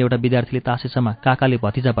अमेरिकामा पढ्ने एउटा विद्यार्थीले ताछेसामा काकाले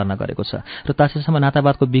भतिजा पर्न गरेको छ र ताछेसामा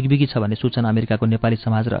नातावादको बिगबिगी छ भन्ने सूचना अमेरिकाको नेपाली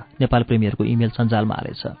समाज र नेपाल प्रेमीहरूको इमेल सञ्जालमा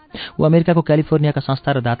हालेछ। ऊ अमेरिकाको क्यालिफोर्नियाका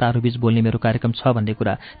संस्था र दाताहरूबीच बोल्ने मेरो कार्यक्रम छ भन्ने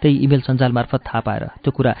कुरा त्यही इमेल सञ्जाल मार्फत थाहा पाएर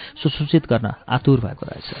त्यो कुरा सुसूचित गर्न आतुर भएको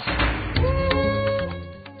रहेछ।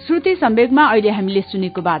 श्रुति सम्वेगमा अहिले हामीले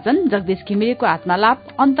सुनेको वाचन जगदीश घिमिरेको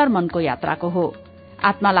आत्मालाप अन्तर्मनको यात्राको हो।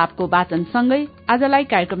 आत्मालापको वाचनसँगै आजलाई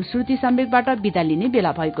कार्यक्रम श्रुति सम्वेगबाट बिदा लिने बेला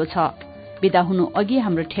भएको छ। बिदा हुनु अघि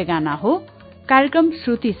हाम्रो ठेगाना हो कार्यक्रम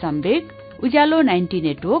Shruti Samveg, Ujyaalo 90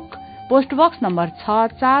 network, postbox number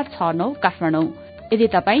 6469 Kathmandu. यदि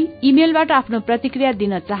तपाईँ इमेलबाट आफ्नो प्रतिक्रिया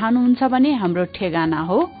दिन चाहनुहुन्छ भने हाम्रो ठेगाना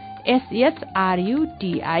हो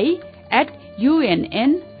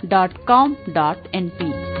shruti@unn.com.np।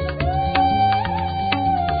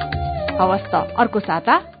 हवस् त, अर्को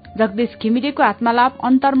साता जगदीश घिमिरेको आत्मालाप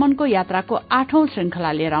अन्तर्मनको यात्राको 8औं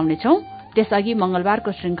श्रृंखला लिएर आउनेछौ। त्यसअघि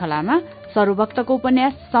मंगलबारको श्रृंखलामा सरूभक्तको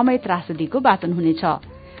उपन्यास समय त्रासदीको वाचन हुनेछ।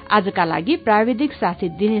 आजका लागि प्राविधिक साथी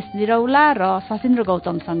दिनेश निरौला र सशिन्द्र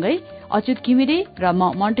गौतमसँगै अच्युत घिमिरे र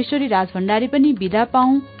म मन्टेश्वरी राजभण्डारी पनि बिदा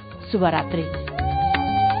पाऊ। शुभरात्री।